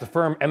ETFs. The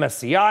firm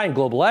MSCI and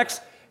Global X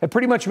have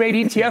pretty much made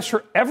ETFs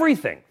for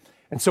everything.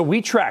 And so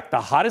we track the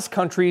hottest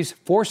countries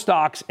for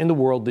stocks in the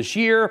world this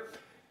year.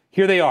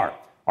 Here they are.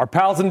 Our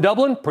pals in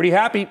Dublin, pretty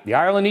happy. The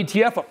Ireland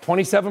ETF up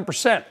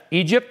 27%.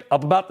 Egypt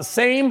up about the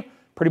same,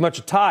 pretty much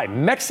a tie.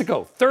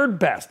 Mexico, third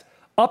best,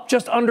 up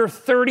just under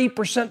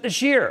 30%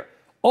 this year.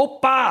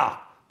 Opa!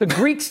 The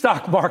Greek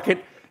stock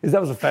market,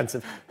 that was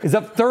offensive, is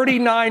up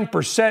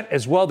 39%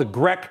 as well. The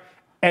Grek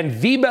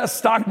and the best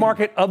stock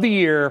market of the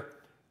year,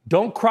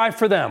 don't cry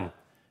for them.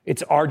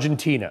 It's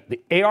Argentina.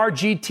 The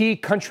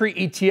ARGT country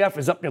ETF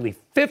is up nearly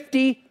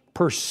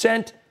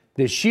 50%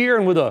 this year.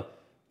 And with a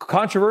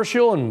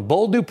controversial and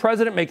bold new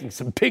president making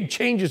some big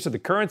changes to the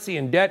currency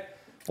and debt,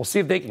 we'll see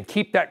if they can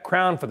keep that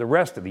crown for the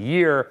rest of the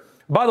year.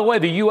 By the way,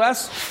 the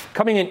U.S.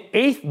 coming in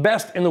 8th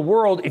best in the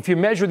world. If you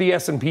measure the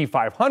S&P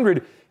 500,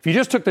 if you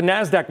just took the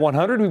NASDAQ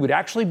 100, we would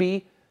actually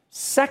be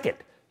second.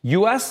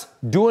 U.S.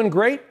 doing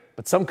great,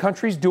 but some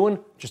countries doing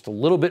just a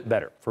little bit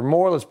better. For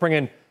more, let's bring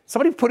in,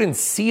 somebody put in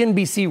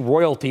CNBC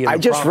royalty. I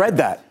just read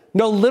that.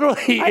 No,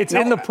 literally, it's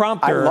in the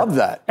prompter. I love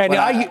that. And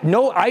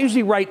I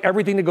usually write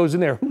everything that goes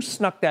in there. Who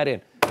snuck that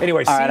in?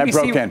 Anyway,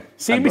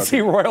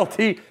 CNBC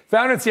royalty,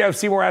 founder and CEO of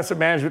Seymour Asset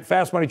Management,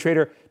 fast money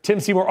trader Tim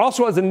Seymour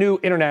also has a new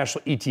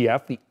international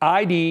ETF, the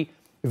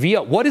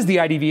IDVO. What is the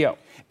IDVO?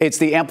 It's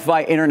the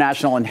Amplify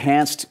International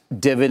Enhanced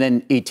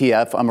Dividend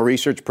ETF. I'm a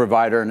research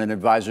provider and an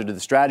advisor to the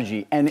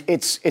strategy. And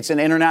it's an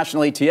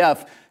international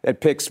ETF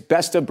that picks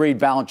best-of-breed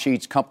balance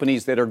sheets,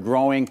 companies that are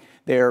growing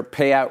their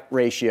payout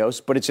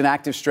ratios. But it's an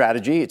active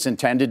strategy. It's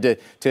intended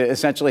to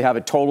essentially have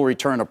a total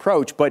return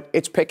approach. But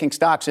it's picking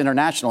stocks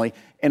internationally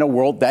in a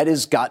world that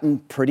has gotten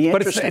pretty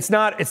interesting.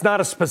 But it's not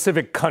a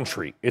specific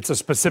country. It's a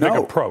specific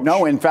approach.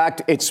 No, in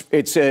fact, it's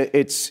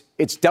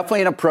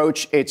definitely an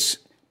approach. It's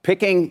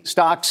picking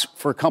stocks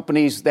for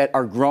companies that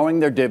are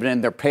growing their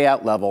dividend, their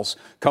payout levels,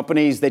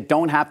 companies that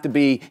don't have to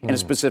be in a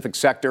specific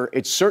sector.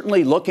 It's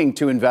certainly looking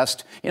to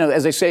invest.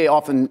 As they say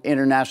often,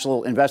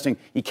 international investing,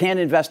 you can't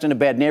invest in a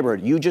bad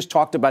neighborhood. You just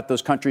talked about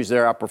those countries that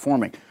are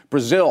outperforming.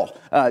 Brazil,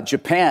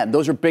 Japan,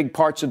 those are big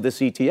parts of this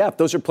ETF.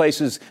 Those are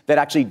places that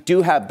actually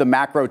do have the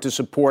macro to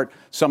support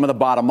some of the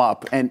bottom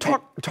up. And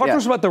talk to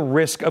us about the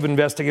risk of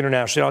investing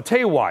internationally. I'll tell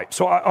you why.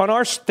 So on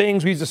our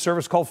things, we use a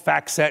service called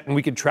FactSet, and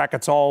we can track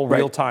it's all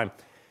real time.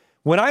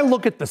 When I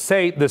look at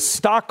the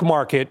stock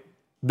market,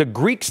 the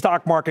Greek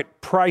stock market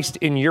priced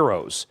in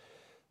euros,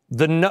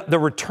 the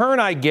return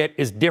I get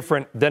is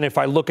different than if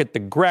I look at the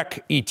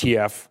Grek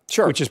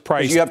ETF, which is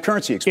priced you have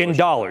currency exposure in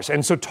dollars.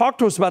 And so talk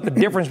to us about the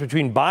difference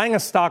between buying a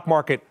stock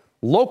market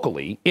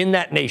locally in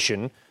that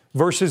nation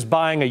versus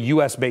buying a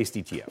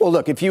U.S.-based ETF. Well,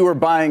 look, if you were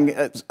buying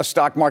a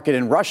stock market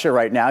in Russia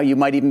right now, you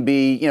might even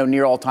be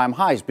near all-time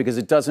highs because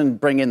it doesn't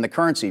bring in the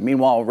currency.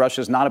 Meanwhile,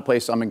 Russia is not a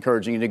place I'm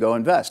encouraging you to go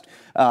invest.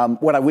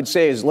 What I would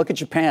say is look at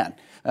Japan.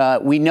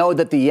 We know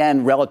that the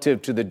yen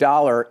relative to the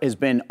dollar has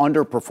been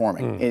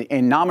underperforming.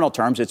 In nominal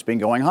terms, it's been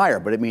going higher,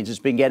 but it means it's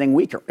been getting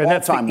weaker. And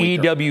that's the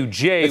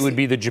EWJ would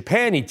be the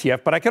Japan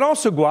ETF, but I could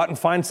also go out and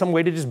find some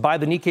way to just buy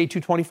the Nikkei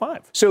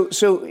 225. So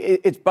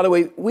it's, by the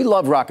way, we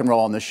love rock and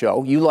roll on this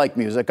show. You like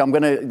music.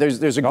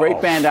 There's a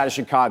great band out of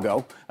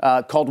Chicago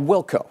called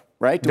Wilco.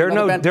 Right? They're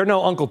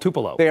no Uncle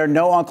Tupelo. They are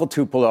no Uncle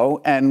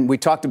Tupelo. And we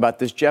talked about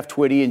this. Jeff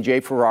Twitty and Jay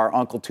Farrar,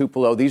 Uncle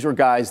Tupelo. These were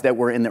guys that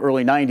were in the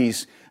early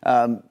 90s.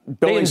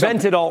 They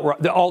invented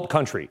the alt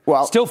country.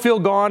 Well, Still Feel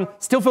Gone.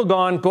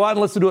 Go out and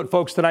listen to it,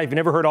 folks, tonight. If you've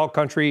never heard alt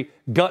country,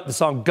 the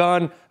song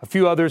Gun, a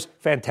few others,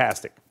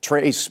 fantastic.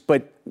 Trace,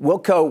 but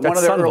Wilco, one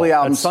of their early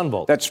albums. That's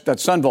Sunvolt.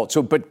 That's Sunvolt.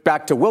 So, but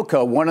back to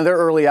Wilco, one of their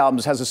early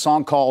albums has a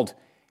song called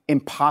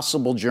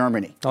Impossible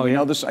Germany. Oh, you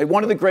know this?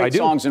 One of the great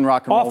songs in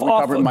rock and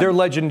roll. They're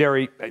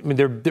legendary. I mean,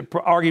 they're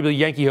arguably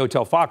Yankee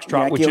Hotel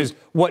Foxtrot, which is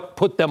what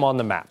put them on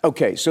the map.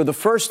 Okay, so the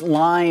first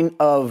line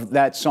of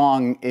that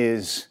song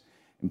is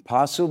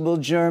Impossible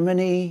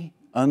Germany,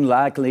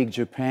 unlikely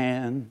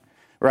Japan,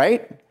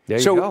 right? There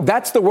you go.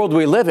 That's the world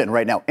we live in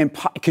right now.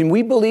 Can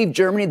we believe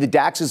Germany? The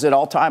DAX is at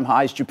all-time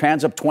highs.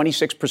 Japan's up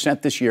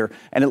 26% this year,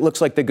 and it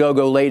looks like the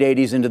go-go late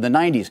 80s into the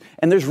 90s.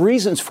 And there's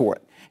reasons for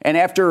it. And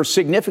after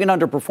significant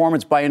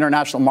underperformance by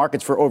international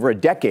markets for over a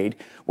decade,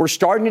 we're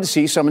starting to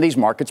see some of these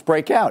markets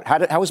break out.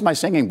 How was my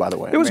singing, by the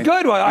way? It was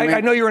good. Well, I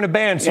know you're in a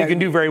band, so you can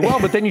do very well.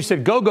 But then you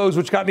said Go-Go's,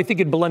 which got me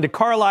thinking Belinda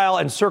Carlisle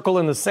and Circle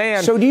in the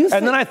Sand. So do you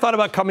and then I thought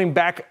about coming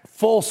back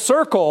full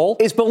circle.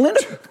 Is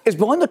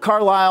Belinda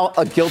Carlisle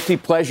a guilty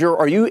pleasure?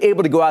 Are you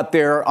able to go out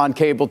there on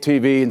cable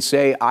TV and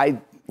say, I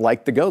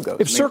like the Go-Go's?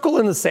 If Circle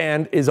in the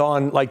Sand is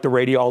on like the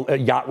radio,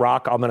 Yacht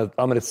Rock, I'm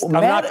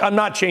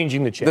not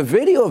changing the channel. The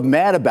video of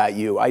Mad About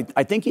You, I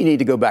think you need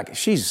to go back.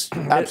 She's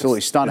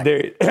absolutely stunning.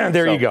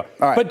 There you go.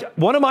 All right. But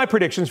one of my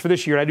predictions for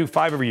this year, and I do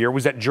 5 every year,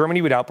 was that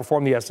Germany would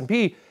outperform the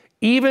S&P.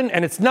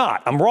 And it's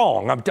not. I'm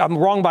wrong. I'm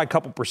wrong by a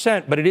couple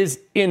percent, but it is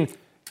in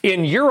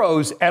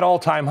euros at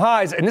all-time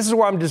highs. And this is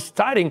where I'm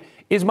deciding,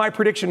 is my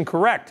prediction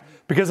correct?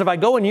 Because if I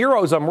go in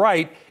euros, I'm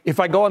right.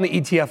 If I go on the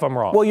ETF, I'm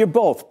wrong. Well, you're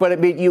both. But I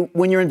mean,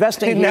 when you're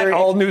investing Isn't here, that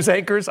all news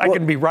anchors? I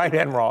can be right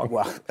and wrong.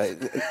 Well,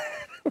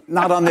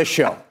 Not on this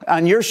show.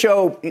 On your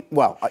show,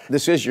 well,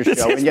 this is your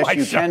show, and yes,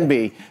 you can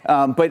be.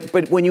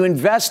 But when you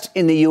invest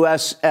in the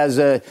U.S. as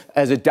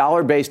a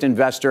dollar-based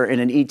investor in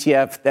an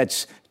ETF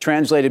that's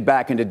translated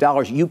back into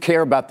dollars, you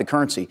care about the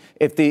currency.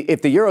 If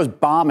the euro's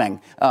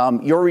bombing,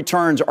 your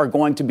returns are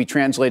going to be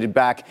translated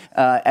back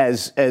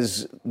as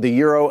the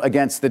euro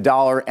against the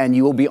dollar, and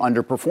you will be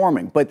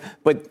underperforming.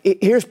 But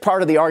here's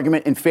part of the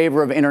argument in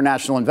favor of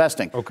international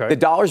investing. Okay. The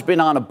dollar's been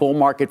on a bull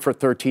market for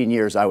 13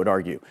 years, I would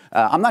argue.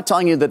 I'm not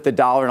telling you that the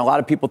dollar, and a lot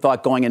of people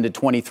thought going into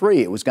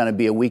 23 it was going to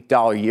be a weak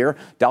dollar year.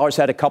 Dollar's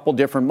had a couple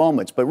different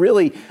moments. But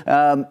really,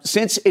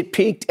 since it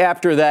peaked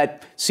after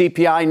that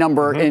CPI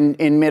number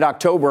in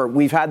mid-October,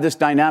 we've had this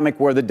dynamic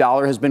where the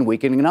dollar has been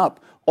weakening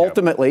up.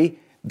 Ultimately,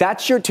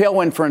 that's your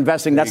tailwind for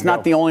investing. That's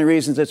not the only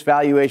reasons. It's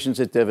valuations,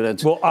 it's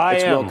dividends. Well,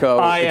 it's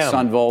Wilco, it's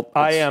Sunvolt.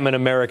 I am an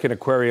American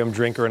aquarium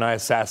drinker, and I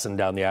assassin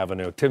down the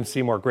avenue. Tim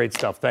Seymour, great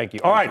stuff. Thank you.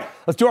 All right,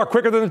 let's do our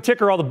quicker than the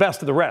ticker, all the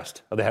best of the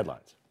rest of the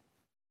headlines.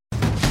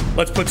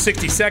 Let's put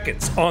 60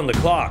 seconds on the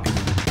clock.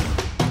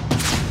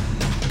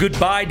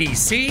 Goodbye,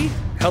 D.C.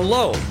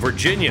 Hello,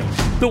 Virginia.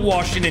 The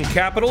Washington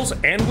Capitals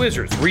and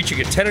Wizards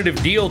reaching a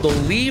tentative deal to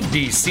leave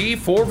D.C.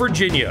 for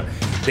Virginia.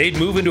 They'd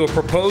move into a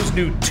proposed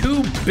new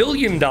 $2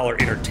 billion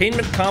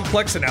entertainment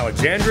complex in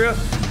Alexandria.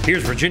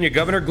 Here's Virginia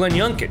Governor Glenn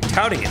Youngkin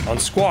touting it on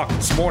Squawk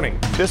this morning.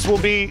 This will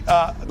be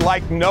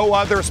like no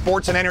other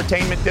sports and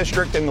entertainment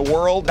district in the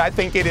world. I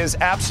think it is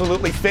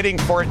absolutely fitting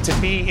for it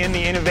to be in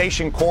the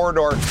innovation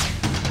corridor.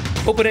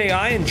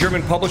 OpenAI and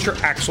German publisher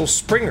Axel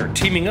Springer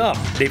teaming up.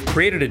 They've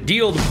created a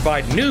deal to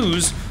provide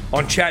news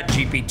on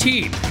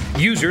ChatGPT.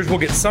 Users will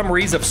get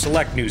summaries of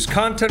select news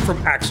content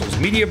from Axel's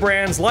media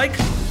brands like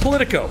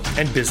Politico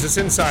and Business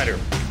Insider.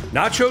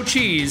 Nacho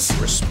cheese,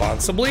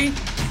 responsibly?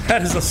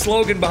 That is a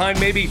slogan behind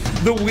maybe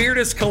the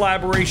weirdest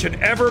collaboration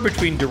ever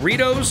between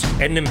Doritos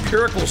and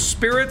Empirical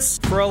Spirits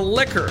for a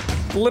liquor.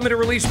 Limited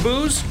release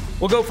booze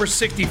will go for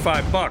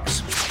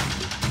 $65.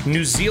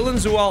 New Zealand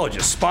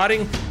zoologists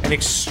spotting an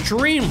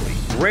extremely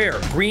rare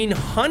green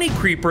honey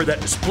creeper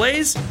that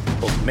displays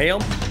both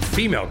male and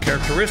female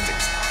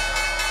characteristics.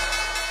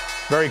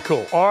 Very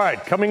cool. All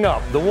right, coming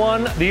up, the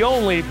one, the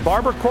only,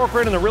 Barbara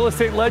Corcoran and the real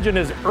estate legend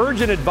has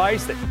urgent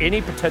advice that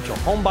any potential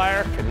home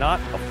buyer cannot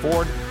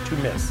afford to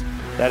miss.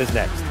 That is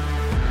next.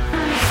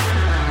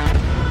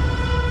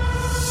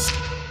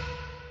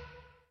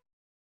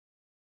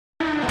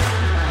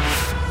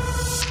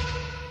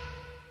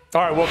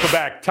 All right, welcome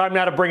back. Time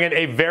now to bring in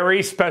a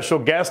very special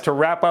guest to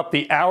wrap up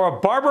the hour.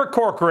 Barbara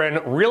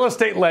Corcoran, real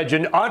estate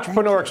legend,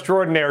 entrepreneur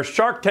extraordinaire,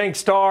 Shark Tank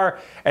star,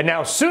 and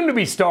now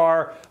soon-to-be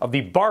star of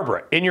the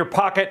Barbara in Your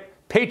Pocket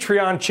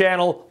Patreon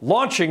channel,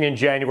 launching in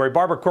January.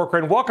 Barbara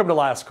Corcoran, welcome to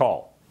Last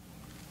Call.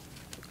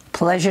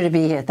 Pleasure to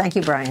be here. Thank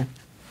you, Brian.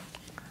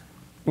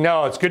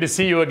 No, it's good to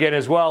see you again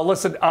as well.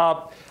 Listen,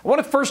 I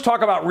want to first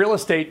talk about real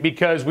estate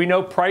because we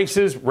know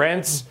prices,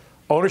 rents,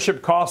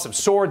 ownership costs have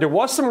soared. There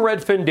was some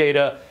Redfin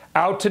data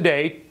out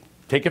today,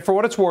 take it for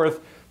what it's worth,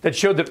 that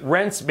showed that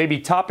rents may be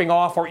topping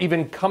off or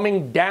even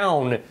coming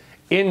down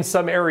in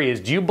some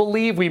areas. Do you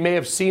believe we may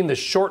have seen the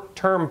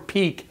short-term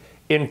peak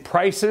in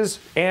prices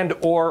and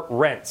or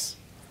rents?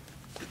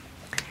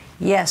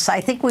 Yes, I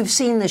think we've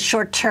seen the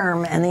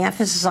short-term and the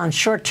emphasis on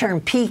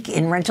short-term peak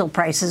in rental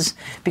prices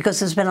because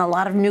there's been a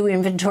lot of new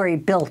inventory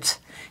built.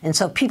 And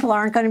so people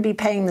aren't going to be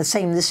paying the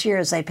same this year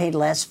as they paid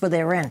last for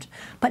their rent.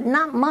 But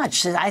not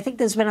much. I think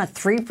there's been a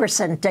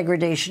 3%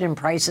 degradation in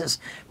prices.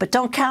 But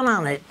don't count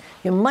on it.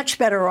 You're much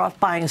better off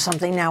buying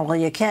something now while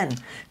you can.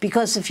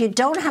 Because if you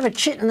don't have a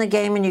chit in the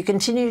game and you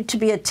continue to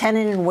be a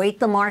tenant and wait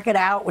the market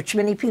out, which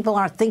many people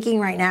are thinking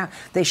right now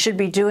they should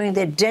be doing,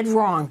 they're dead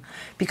wrong.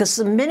 Because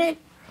the minute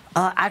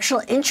actual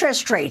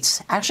interest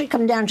rates actually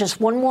come down just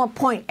one more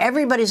point,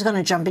 everybody's going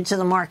to jump into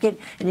the market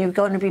and you're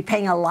going to be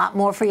paying a lot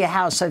more for your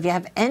house. So if you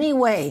have any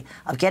way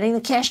of getting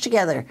the cash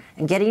together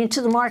and getting into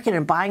the market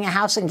and buying a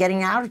house and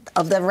getting out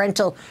of the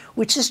rental,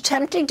 which is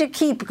tempting to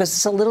keep because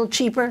it's a little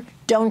cheaper,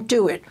 don't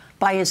do it.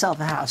 Buy yourself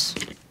a house.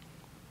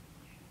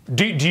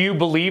 Do you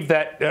believe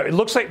that it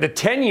looks like the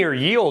 10-year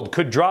yield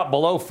could drop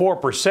below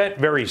 4%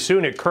 very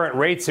soon at current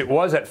rates? It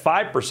was at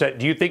 5%.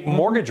 Do you think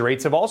mortgage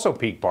rates have also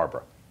peaked,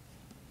 Barbara?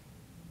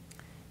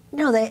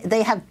 No,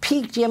 they have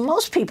peaked. Yeah,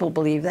 most people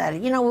believe that.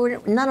 You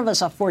know, none of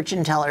us are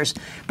fortune tellers,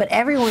 but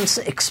everyone's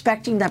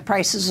expecting that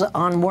prices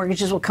on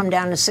mortgages will come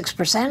down to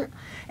 6%,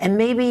 and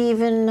maybe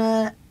even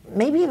a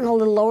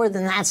little lower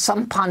than that.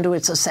 Some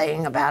pundits are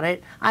saying about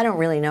it. I don't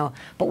really know.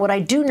 But what I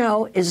do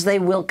know is they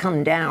will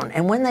come down.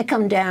 And when they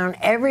come down,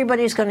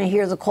 everybody's going to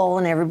hear the call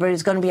and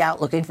everybody's going to be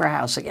out looking for a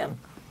house again.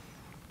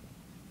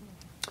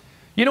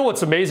 You know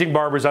what's amazing,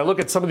 Barbara, is I look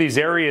at some of these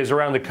areas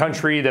around the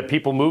country that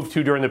people moved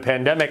to during the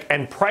pandemic,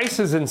 and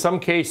prices in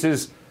some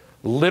cases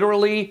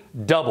literally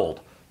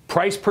doubled.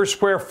 Price per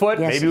square foot,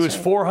 yes, maybe it was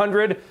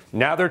 $400.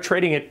 Now they're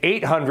trading at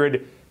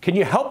 $800. Can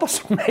you help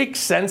us make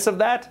sense of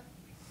that?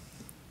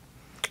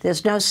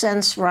 There's no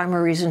sense, rhyme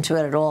or reason to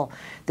it at all.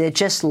 They're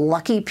just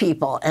lucky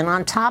people. And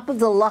on top of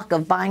the luck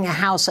of buying a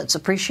house that's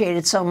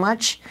appreciated so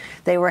much,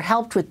 they were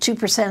helped with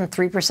 2%,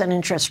 3%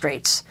 interest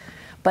rates.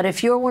 But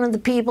if you're one of the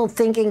people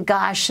thinking,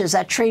 gosh, is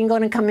that train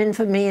going to come in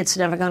for me? It's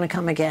never going to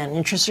come again.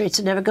 Interest rates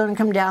are never going to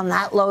come down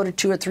that low to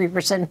 2 or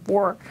 3%,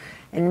 4,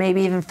 and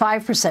maybe even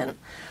 5%.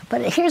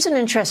 But here's an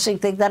interesting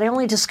thing that I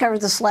only discovered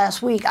this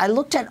last week. I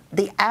looked at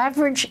the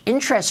average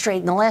interest rate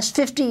in the last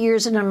 50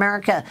 years in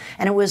America,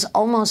 and it was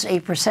almost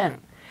 8%.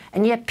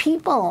 And yet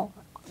people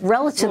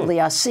relatively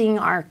are seeing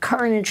our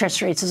current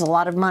interest rates as a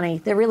lot of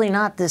money. They're really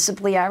not. They're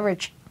simply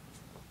average.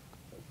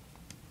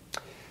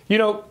 You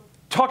know,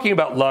 talking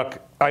about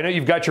luck, I know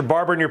you've got your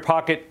Barber in Your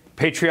Pocket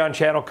Patreon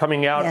channel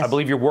coming out. Yes. I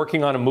believe you're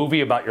working on a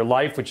movie about your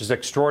life, which is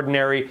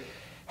extraordinary.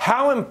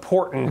 How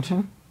important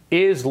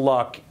is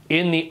luck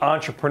in the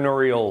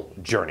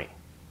entrepreneurial journey?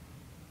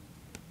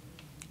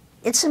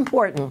 It's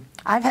important.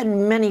 I've had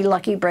many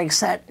lucky breaks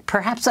that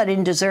perhaps I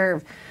didn't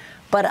deserve,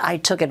 but I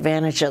took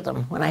advantage of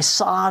them. When I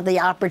saw the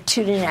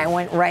opportunity, I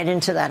went right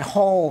into that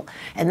hole.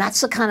 And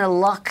that's the kind of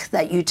luck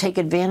that you take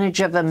advantage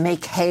of and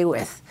make hay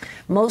with.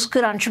 Most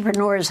good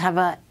entrepreneurs have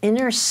an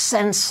inner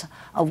sense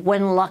of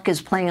when luck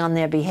is playing on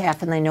their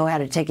behalf, and they know how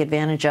to take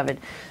advantage of it.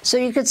 So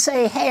you could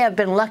say, hey, I've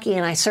been lucky,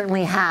 and I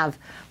certainly have.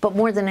 But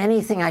more than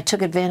anything, I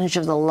took advantage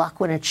of the luck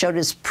when it showed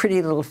its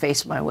pretty little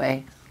face my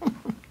way.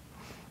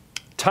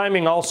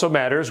 Timing also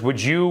matters.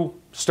 Would you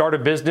start a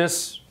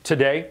business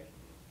today?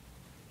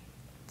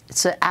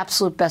 It's the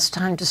absolute best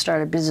time to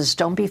start a business.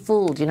 Don't be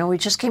fooled. You know, we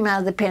just came out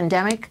of the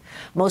pandemic.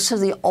 Most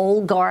of the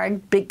old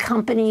guard, big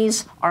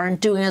companies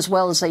aren't doing as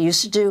well as they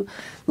used to do.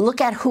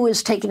 Look at who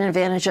has taken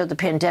advantage of the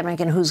pandemic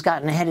and who's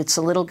gotten ahead. It's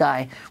the little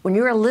guy. When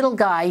you're a little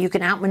guy, you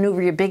can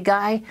outmaneuver your big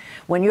guy.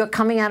 When you're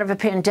coming out of a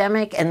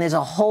pandemic and there's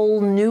a whole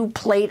new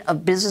plate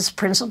of business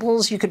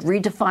principles, you could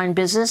redefine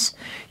business.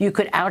 You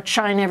could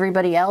outshine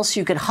everybody else.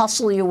 You could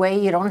hustle your way.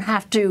 You don't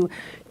have to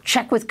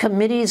check with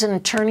committees and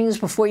attorneys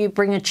before you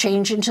bring a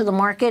change into the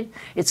market.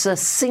 It's the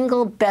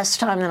single best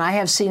time that I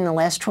have seen in the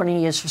last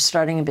 20 years for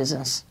starting a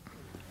business.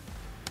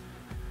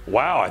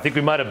 Wow, I think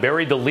we might have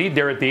buried the lead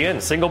there at the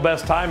end. Single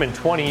best time in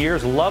 20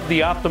 years. Love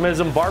the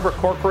optimism. Barbara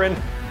Corcoran,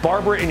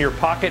 Barbara in Your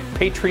Pocket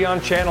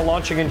Patreon channel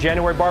launching in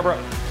January.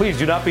 Barbara, please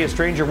do not be a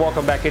stranger.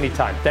 Welcome back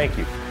anytime. Thank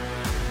you.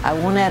 I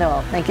won't at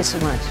all. Thank you so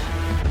much.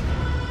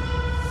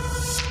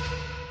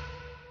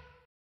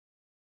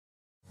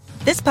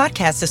 This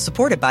podcast is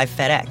supported by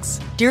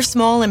FedEx. Dear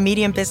small and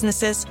medium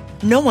businesses,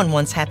 no one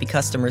wants happy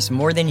customers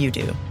more than you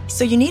do.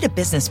 So you need a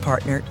business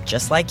partner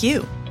just like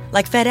you.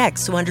 Like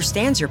FedEx, who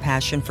understands your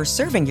passion for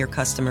serving your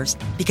customers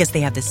because they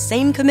have the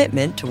same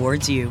commitment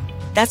towards you.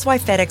 That's why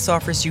FedEx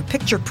offers you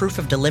picture proof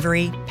of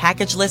delivery,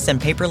 packageless and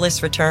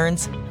paperless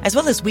returns, as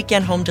well as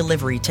weekend home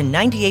delivery to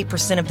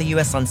 98% of the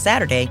U.S. on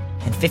Saturday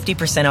and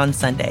 50% on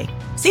Sunday.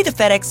 See the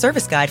FedEx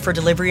service guide for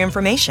delivery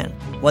information.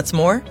 What's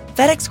more,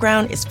 FedEx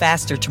Ground is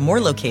faster to more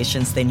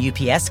locations than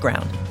UPS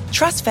Ground.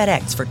 Trust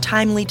FedEx for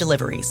timely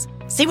deliveries.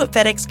 See what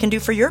FedEx can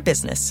do for your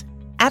business.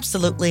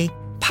 Absolutely,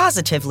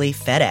 positively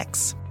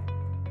FedEx.